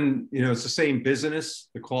it's run, it's the same business.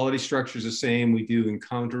 The quality structure is the same. We do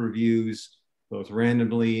encounter reviews, both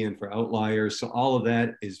randomly and for outliers. So all of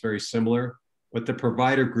that is very similar, but the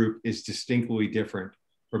provider group is distinctly different.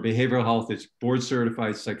 For behavioral health, it's board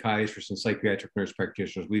certified psychiatrists and psychiatric nurse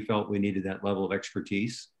practitioners. We felt we needed that level of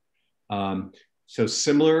expertise. So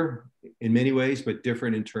similar in many ways, but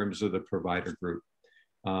different in terms of the provider group.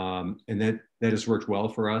 And that has worked well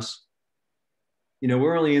for us.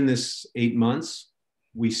 We're only in this 8 months.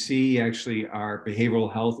 We see actually our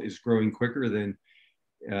behavioral health is growing quicker than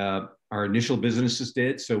our initial businesses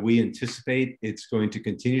did. So we anticipate it's going to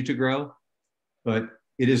continue to grow, but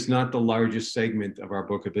it is not the largest segment of our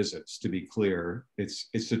book of business, to be clear. It's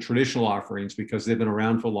the traditional offerings because they've been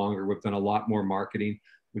around for longer. We've done a lot more marketing.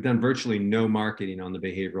 We've done virtually no marketing on the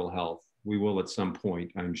behavioral health. We will at some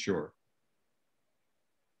point, I'm sure.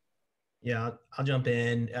 Yeah, I'll jump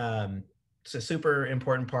in. It's a super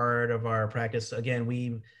important part of our practice. Again,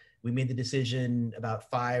 we made the decision about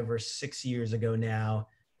 5 or 6 years ago now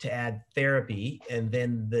to add therapy. And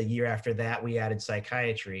then the year after that, we added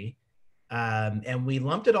psychiatry. And we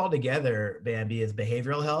lumped it all together, Bambi, as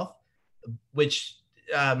behavioral health, which,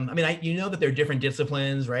 that they're different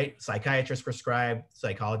disciplines, right? Psychiatrists prescribe,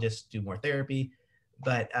 psychologists do more therapy,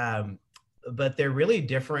 but they're really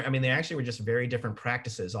different. They actually were just very different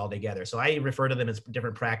practices altogether. So I refer to them as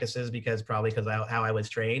different practices because how I was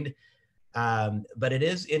trained. But it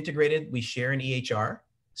is integrated. We share an EHR.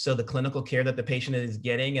 So the clinical care that the patient is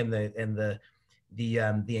getting and the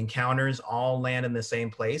encounters all land in the same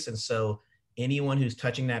place. And so anyone who's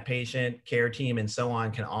touching that patient, care team, and so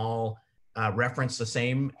on can all reference the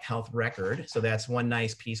same health record. So that's one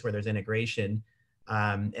nice piece where there's integration.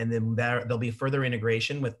 And then there'll be further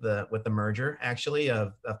integration with the merger actually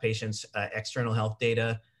of patients' external health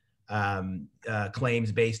data,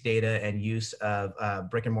 claims-based data, and use of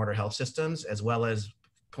brick and mortar health systems, as well as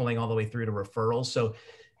pulling all the way through to referrals. So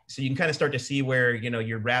you can kind of start to see where,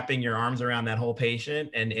 you're wrapping your arms around that whole patient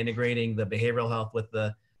and integrating the behavioral health with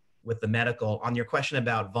the medical. On your question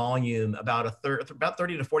about volume, about 30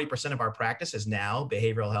 to 40% of our practice is now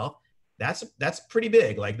behavioral health. That's pretty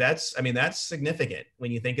big. that's significant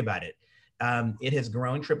when you think about it. It has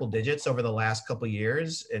grown triple digits over the last couple of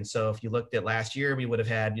years. And so if you looked at last year, we would have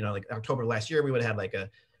had, October last year, we would have had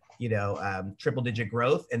triple digit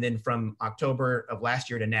growth. And then from October of last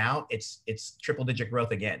year to now, it's triple digit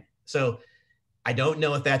growth again. So I don't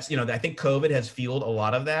know if that's, I think COVID has fueled a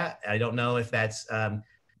lot of that. I don't know if that's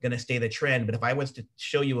going to stay the trend, but if I was to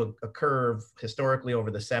show you a curve historically over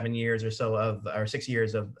the 7 years or so or 6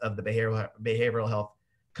 years of the behavioral health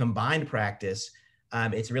combined practice,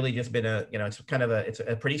 it's really just been it's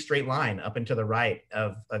a pretty straight line up and to the right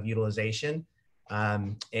of utilization.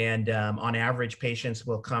 On average, patients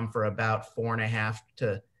will come for about 4.5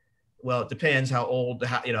 to, well, it depends how old,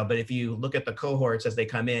 but if you look at the cohorts as they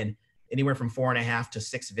come in, anywhere from 4.5 to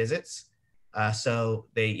 6 visits. So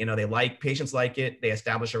patients like it, they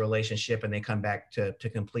establish a relationship and they come back to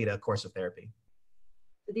complete a course of therapy.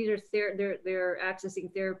 These are they're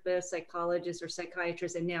accessing therapists, psychologists, or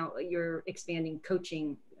psychiatrists, and now you're expanding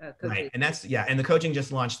coaching. Right, and and the coaching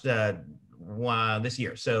just launched this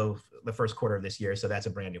year, so the first quarter of this year. So that's a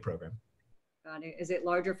brand new program. Got it. Is it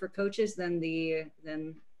larger for coaches than the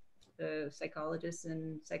psychologists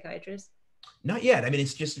and psychiatrists? Not yet. I mean,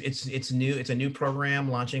 it's new. It's a new program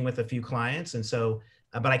launching with a few clients, and so,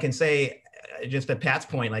 but I can say, just at Pat's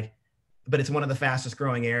point, but it's one of the fastest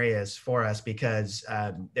growing areas for us because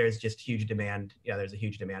there's just huge demand. Yeah, there's a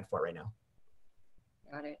huge demand for it right now.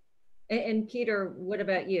 Got it. And Peter, what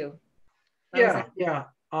about you? Yeah.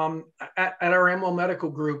 At our Amwell Medical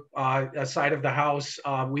Group side of the house,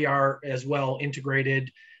 we are as well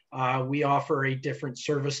integrated. We offer 8 different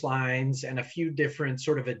service lines and a few different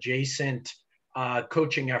sort of adjacent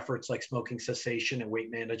coaching efforts like smoking cessation and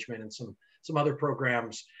weight management and some other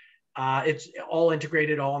programs. It's all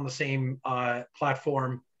integrated, all on the same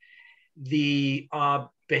platform. The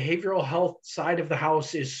behavioral health side of the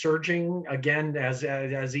house is surging again, as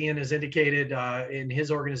Ian has indicated in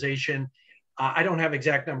his organization. I don't have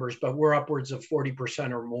exact numbers, but we're upwards of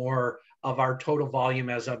 40% or more of our total volume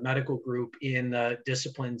as a medical group in the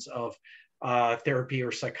disciplines of therapy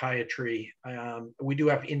or psychiatry. We do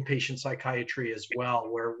have inpatient psychiatry as well,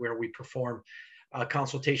 where we perform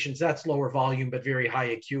consultations. That's lower volume, but very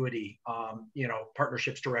high acuity,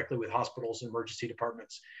 partnerships directly with hospitals and emergency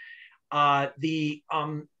departments. The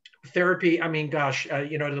therapy, I mean, gosh,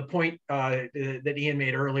 to the point that Ian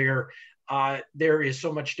made earlier, there is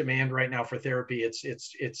so much demand right now for therapy.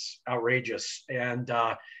 It's outrageous. And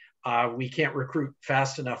we can't recruit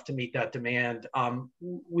fast enough to meet that demand.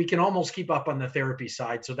 We can almost keep up on the therapy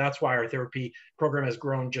side. So that's why our therapy program has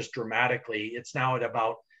grown just dramatically. It's now at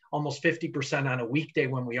about almost 50% on a weekday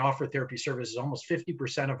when we offer therapy services, almost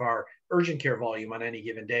 50% of our urgent care volume on any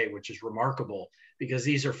given day, which is remarkable because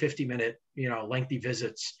these are 50-minute, lengthy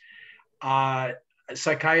visits.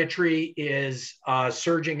 Psychiatry is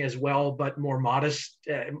surging as well, but more modest,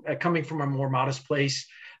 coming from a more modest place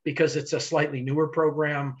because it's a slightly newer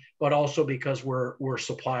program, but also because we're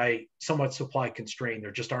somewhat supply constrained.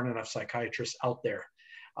 There just aren't enough psychiatrists out there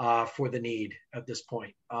for the need at this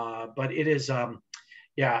point. But it is,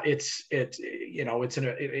 it's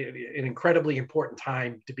an incredibly important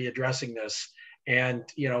time to be addressing this. And,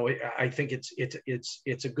 I think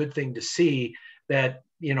it's a good thing to see that,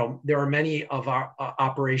 there are many of our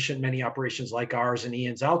operations like ours and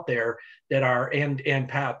Ian's out there that are, and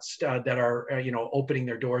Pat's that are, opening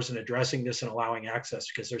their doors and addressing this and allowing access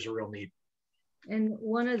because there's a real need. And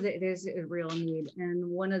there's a real need. And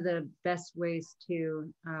one of the best ways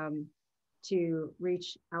to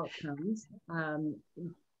reach outcomes,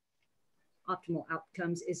 optimal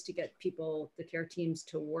outcomes, is to get the care teams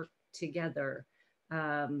to work together.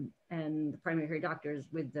 And the primary care doctors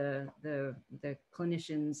with the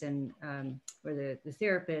clinicians and or the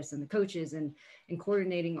therapists and the coaches and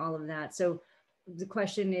coordinating all of that. So the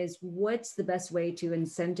question is, what's the best way to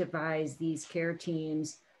incentivize these care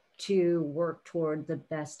teams to work toward the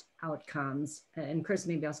best outcomes? And Chris,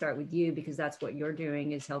 maybe I'll start with you because that's what you're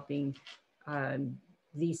doing, is helping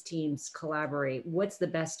these teams collaborate. What's the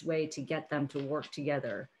best way to get them to work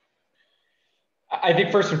together? I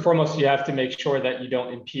think first and foremost, you have to make sure that you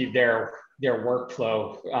don't impede their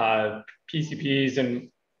workflow. PCPs and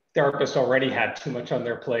therapists already have too much on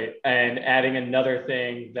their plate, and adding another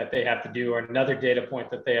thing that they have to do or another data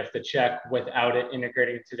point that they have to check without it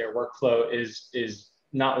integrating into their workflow is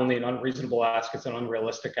not only an unreasonable ask, it's an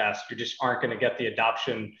unrealistic ask. You just aren't going to get the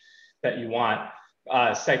adoption that you want.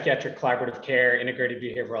 Psychiatric collaborative care, integrated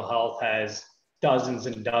behavioral health has dozens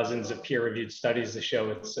and dozens of peer-reviewed studies to show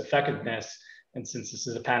its effectiveness. And since this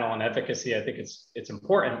is a panel on efficacy, I think it's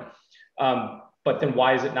important. But then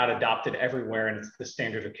why is it not adopted everywhere and it's the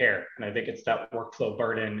standard of care? And I think it's that workflow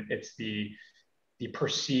burden. It's the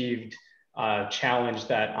perceived challenge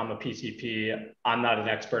that I'm a PCP, I'm not an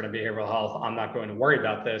expert in behavioral health, I'm not going to worry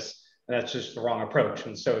about this. And that's just the wrong approach.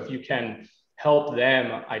 And so if you can help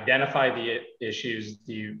them identify the issues,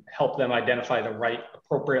 you help them identify the right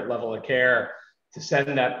appropriate level of care to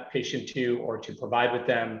send that patient to or to provide with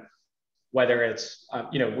them, whether it's,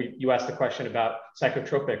 you asked the question about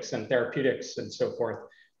psychotropics and therapeutics and so forth.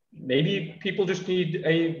 Maybe people just need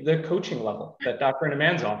the coaching level that Dr.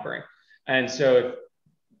 Naman's offering. And so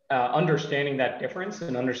understanding that difference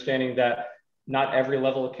and understanding that not every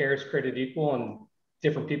level of care is created equal, and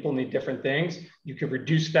different people need different things. You can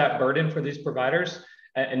reduce that burden for these providers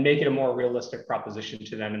and make it a more realistic proposition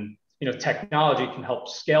to them. And technology can help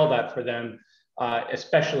scale that for them,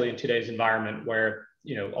 especially in today's environment where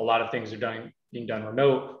a lot of things are being done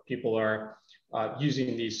remote. People are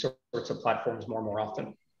using these sorts of platforms more and more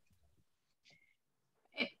often.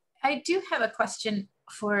 I do have a question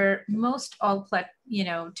for most all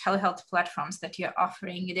telehealth platforms that you're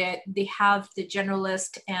offering. They have the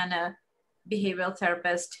generalist and a behavioral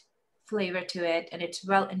therapist flavor to it, and it's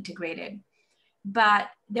well integrated. But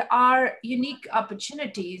there are unique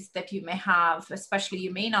opportunities that you may have, especially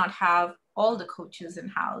you may not have all the coaches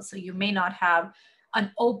in-house, so you may not have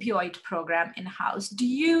an opioid program in-house.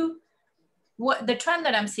 The trend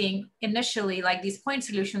that I'm seeing initially, like these point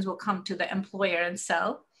solutions will come to the employer and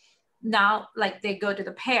sell. Now, like they go to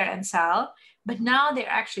the payer and sell, but now they're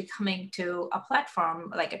actually coming to a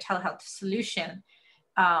platform like a telehealth solution,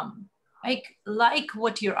 like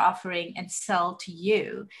what you're offering and sell to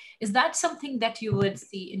you. Is that something that you would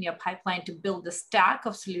see in your pipeline to build the stack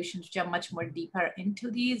of solutions which are much more deeper into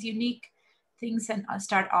these unique things and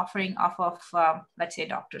start offering off of, let's say,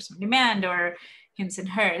 Doctors on Demand or Hims and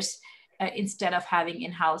Hers, instead of having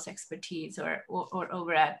in-house expertise or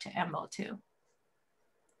over at Amwell too?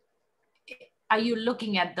 Are you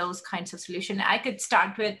looking at those kinds of solutions? I could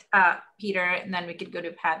start with Peter, and then we could go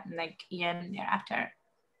to Pat and like Ian thereafter.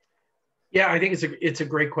 Yeah, I think it's a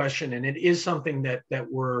great question, and it is something that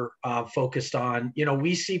we're focused on.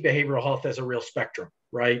 We see behavioral health as a real spectrum,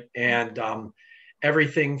 right? And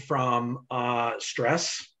everything from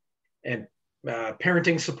stress and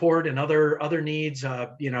parenting support and other needs,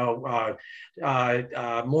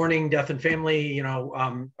 mourning, death and family,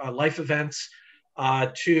 life events,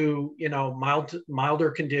 to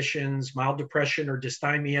milder conditions, mild depression or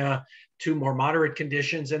dysthymia, to more moderate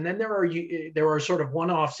conditions. And then there are sort of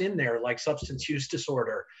one-offs in there, like substance use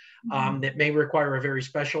disorder, that may require a very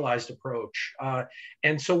specialized approach.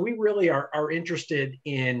 And so we really are interested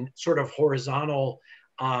in sort of horizontal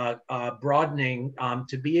broadening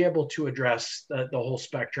to be able to address the whole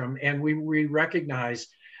spectrum. And we recognize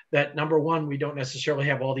that, number one, we don't necessarily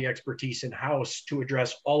have all the expertise in-house to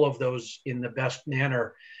address all of those in the best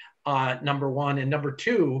manner, number one. And number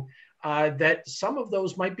two, that some of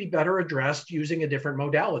those might be better addressed using a different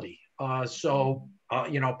modality.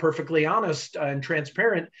 Perfectly honest and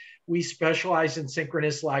transparent, we specialize in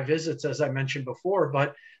synchronous live visits, as I mentioned before,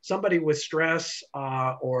 but somebody with stress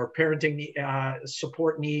or parenting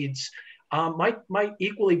support needs might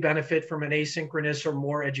equally benefit from an asynchronous or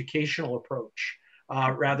more educational approach,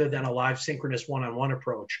 rather than a live synchronous one-on-one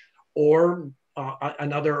approach. Or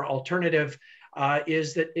another alternative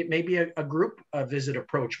is that it may be a group visit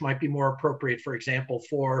approach might be more appropriate, for example,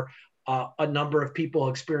 for a number of people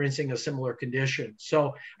experiencing a similar condition.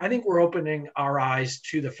 So I think we're opening our eyes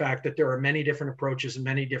to the fact that there are many different approaches and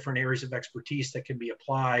many different areas of expertise that can be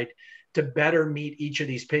applied to better meet each of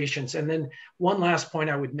these patients. And then one last point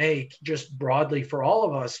I would make, just broadly for all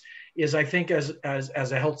of us, is I think as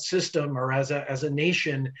a health system or as a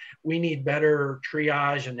nation, we need better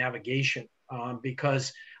triage and navigation,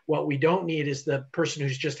 because what we don't need is the person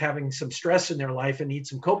who's just having some stress in their life and needs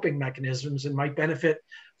some coping mechanisms and might benefit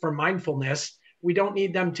from mindfulness. We don't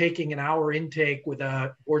need them taking an hour intake with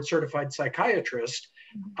a board certified psychiatrist,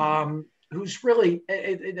 who's really,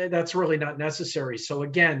 that's really not necessary. So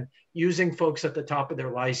again, using folks at the top of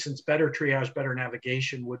their license, better triage, better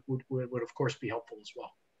navigation would of course be helpful as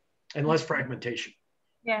well, and less fragmentation.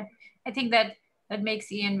 Yeah, I think that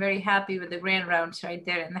makes Ian very happy with the grand rounds right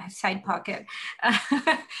there in the side pocket.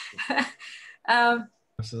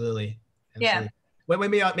 Absolutely. Yeah. Well,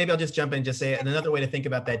 maybe I'll just jump in and just say another way to think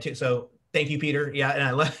about that too. So thank you, Peter. Yeah,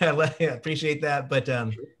 and I appreciate that. But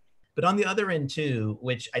on the other end too,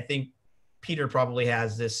 which I think Peter probably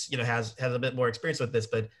has this, has a bit more experience with this,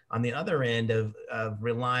 but on the other end of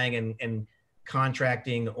relying and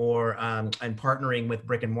contracting or and partnering with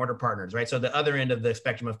brick and mortar partners, right? So the other end of the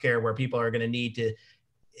spectrum of care where people are going to need to,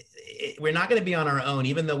 we're not going to be on our own,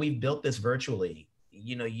 even though we've built this virtually.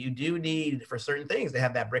 You do need for certain things to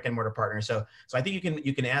have that brick and mortar partner. So I think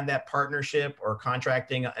you can add that partnership or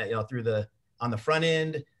contracting, on the front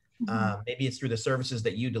end. Maybe it's through the services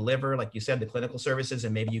that you deliver, like you said, the clinical services,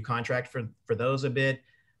 and maybe you contract for those a bit.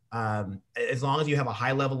 As long as you have a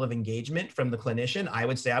high level of engagement from the clinician, I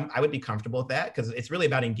would say I would be comfortable with that, because it's really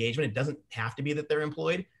about engagement. It doesn't have to be that they're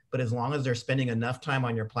employed, but as long as they're spending enough time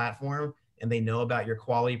on your platform and they know about your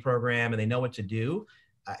quality program and they know what to do,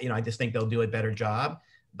 I just think they'll do a better job.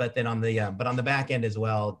 But then on the back end as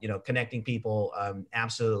well, connecting people,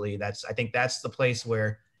 absolutely. I think that's the place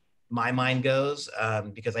where my mind goes,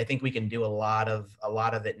 because I think we can do a lot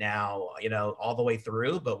of it now, you know, all the way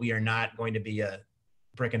through, but we are not going to be a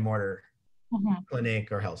brick and mortar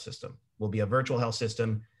clinic or health system. We'll be a virtual health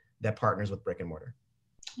system that partners with brick and mortar.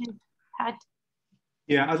 Pat?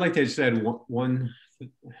 Yeah, I'd like to just add one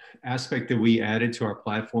aspect that we added to our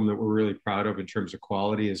platform that we're really proud of in terms of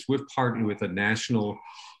quality is we've partnered with a national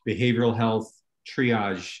behavioral health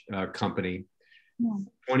triage company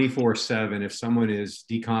 24/7. If someone is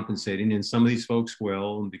decompensating, and some of these folks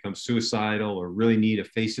will and become suicidal or really need a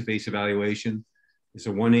face-to-face evaluation, it's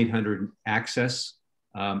a 1-800 access.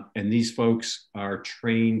 And these folks are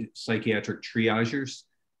trained psychiatric triagers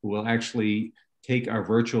who will actually take our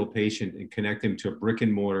virtual patient and connect them to a brick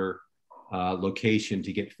and mortar location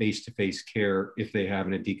to get face-to-face care if they have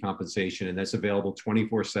a decompensation. And that's available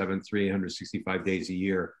 24/7, 365 days a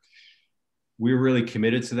year. We're really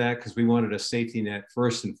committed to that because we wanted a safety net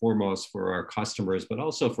first and foremost for our customers, but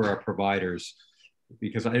also for our providers.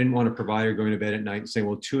 Because I didn't want a provider going to bed at night and saying,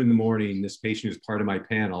 well, 2 a.m, this patient is part of my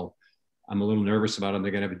panel. I'm a little nervous about them.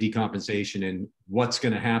 They're going to have a decompensation, and what's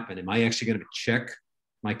going to happen? Am I actually going to check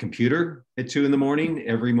my computer at 2 a.m.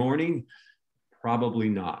 every morning? Probably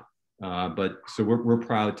not. But so we're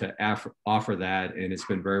proud to offer that, and it's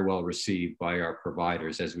been very well received by our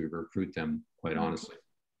providers as we recruit them, quite honestly.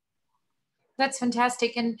 That's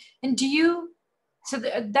fantastic. And do you, so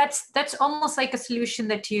that's almost like a solution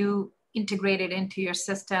that you integrated into your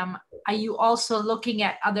system. Are you also looking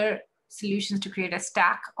at other solutions to create a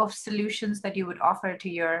stack of solutions that you would offer to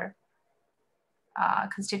your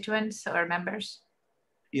constituents or members?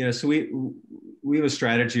 Yeah, so we have a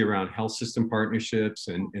strategy around health system partnerships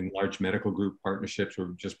and large medical group partnerships.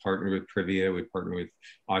 We've just partnered with Privia, we partner with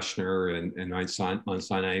Ochsner and Mount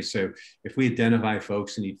Sinai. So if we identify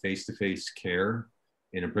folks who need face-to-face care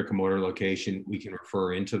in a brick and mortar location, we can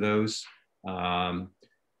refer into those.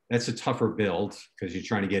 That's a tougher build because you're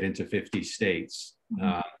trying to get into 50 states.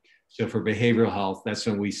 So for behavioral health, that's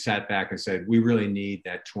when we sat back and said, we really need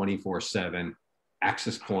that 24/7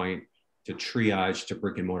 access point to triage to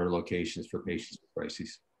brick and mortar locations for patients with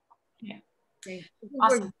crises. Yeah. Okay.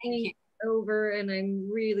 Awesome. We're going over, and I'm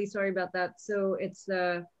really sorry about that. So it's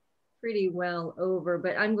pretty well over,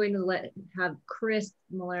 but I'm going to have Chris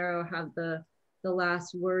Molaro have the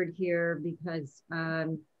last word here because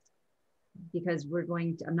we're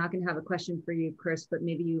going to, I'm not going to have a question for you, Chris, but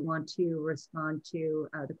maybe you want to respond to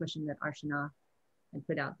the question that Archana had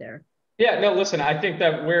put out there. Yeah, no, listen, I think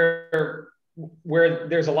that where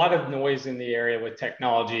there's a lot of noise in the area with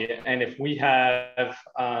technology, and if we have,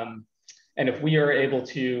 and if we are able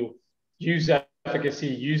to use efficacy,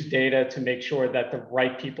 use data to make sure that the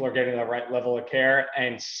right people are getting the right level of care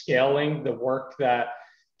and scaling the work that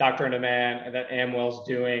Dr. Naman and that Amwell's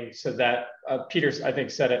doing, so that Peter, I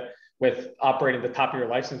think, said it with operating the top of your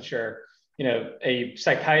licensure. You know, a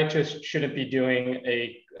psychiatrist shouldn't be doing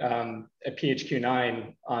a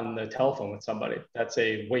PHQ-9 on the telephone with somebody. That's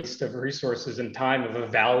a waste of resources and time of a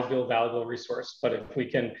valuable resource. But if we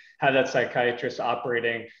can have that psychiatrist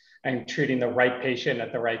operating and treating the right patient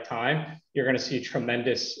at the right time, you're going to see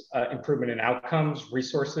tremendous improvement in outcomes,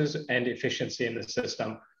 resources, and efficiency in the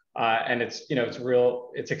system. And it's, you know,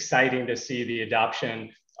 it's exciting to see the adoption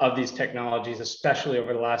of these technologies, especially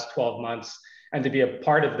over the last 12 months, and to be a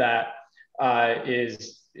part of that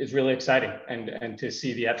is really exciting, and to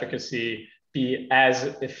see the efficacy be as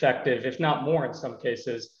effective, if not more in some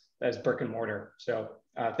cases, as brick and mortar. So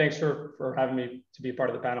thanks for having me to be a part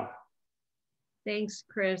of the panel. Thanks,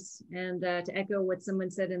 Chris. And to echo what someone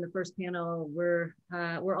said in the first panel, we're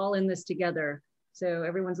all in this together. So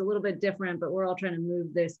everyone's a little bit different, but we're all trying to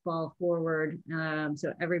move this ball forward.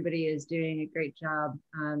 So everybody is doing a great job,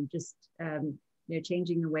 you know,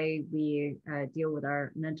 changing the way we deal with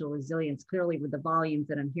our mental resilience, clearly with the volumes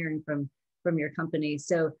that I'm hearing from your company.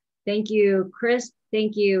 So thank you, Chris.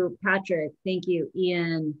 Thank you, Patrick. Thank you,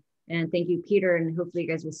 Ian. And thank you, Peter. And hopefully you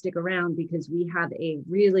guys will stick around because we have a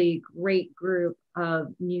really great group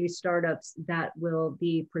of new startups that will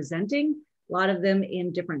be presenting, a lot of them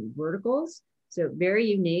in different verticals. So very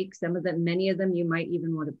unique. Some of them, many of them you might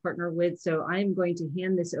even want to partner with. So I'm going to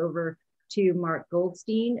hand this over to Mark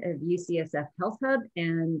Goldstein of UCSF Health Hub.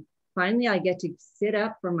 And finally, I get to sit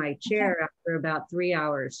up from my chair after about 3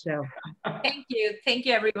 hours. So thank you. Thank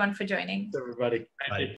you, everyone, for joining. Thanks, everybody. Thank you.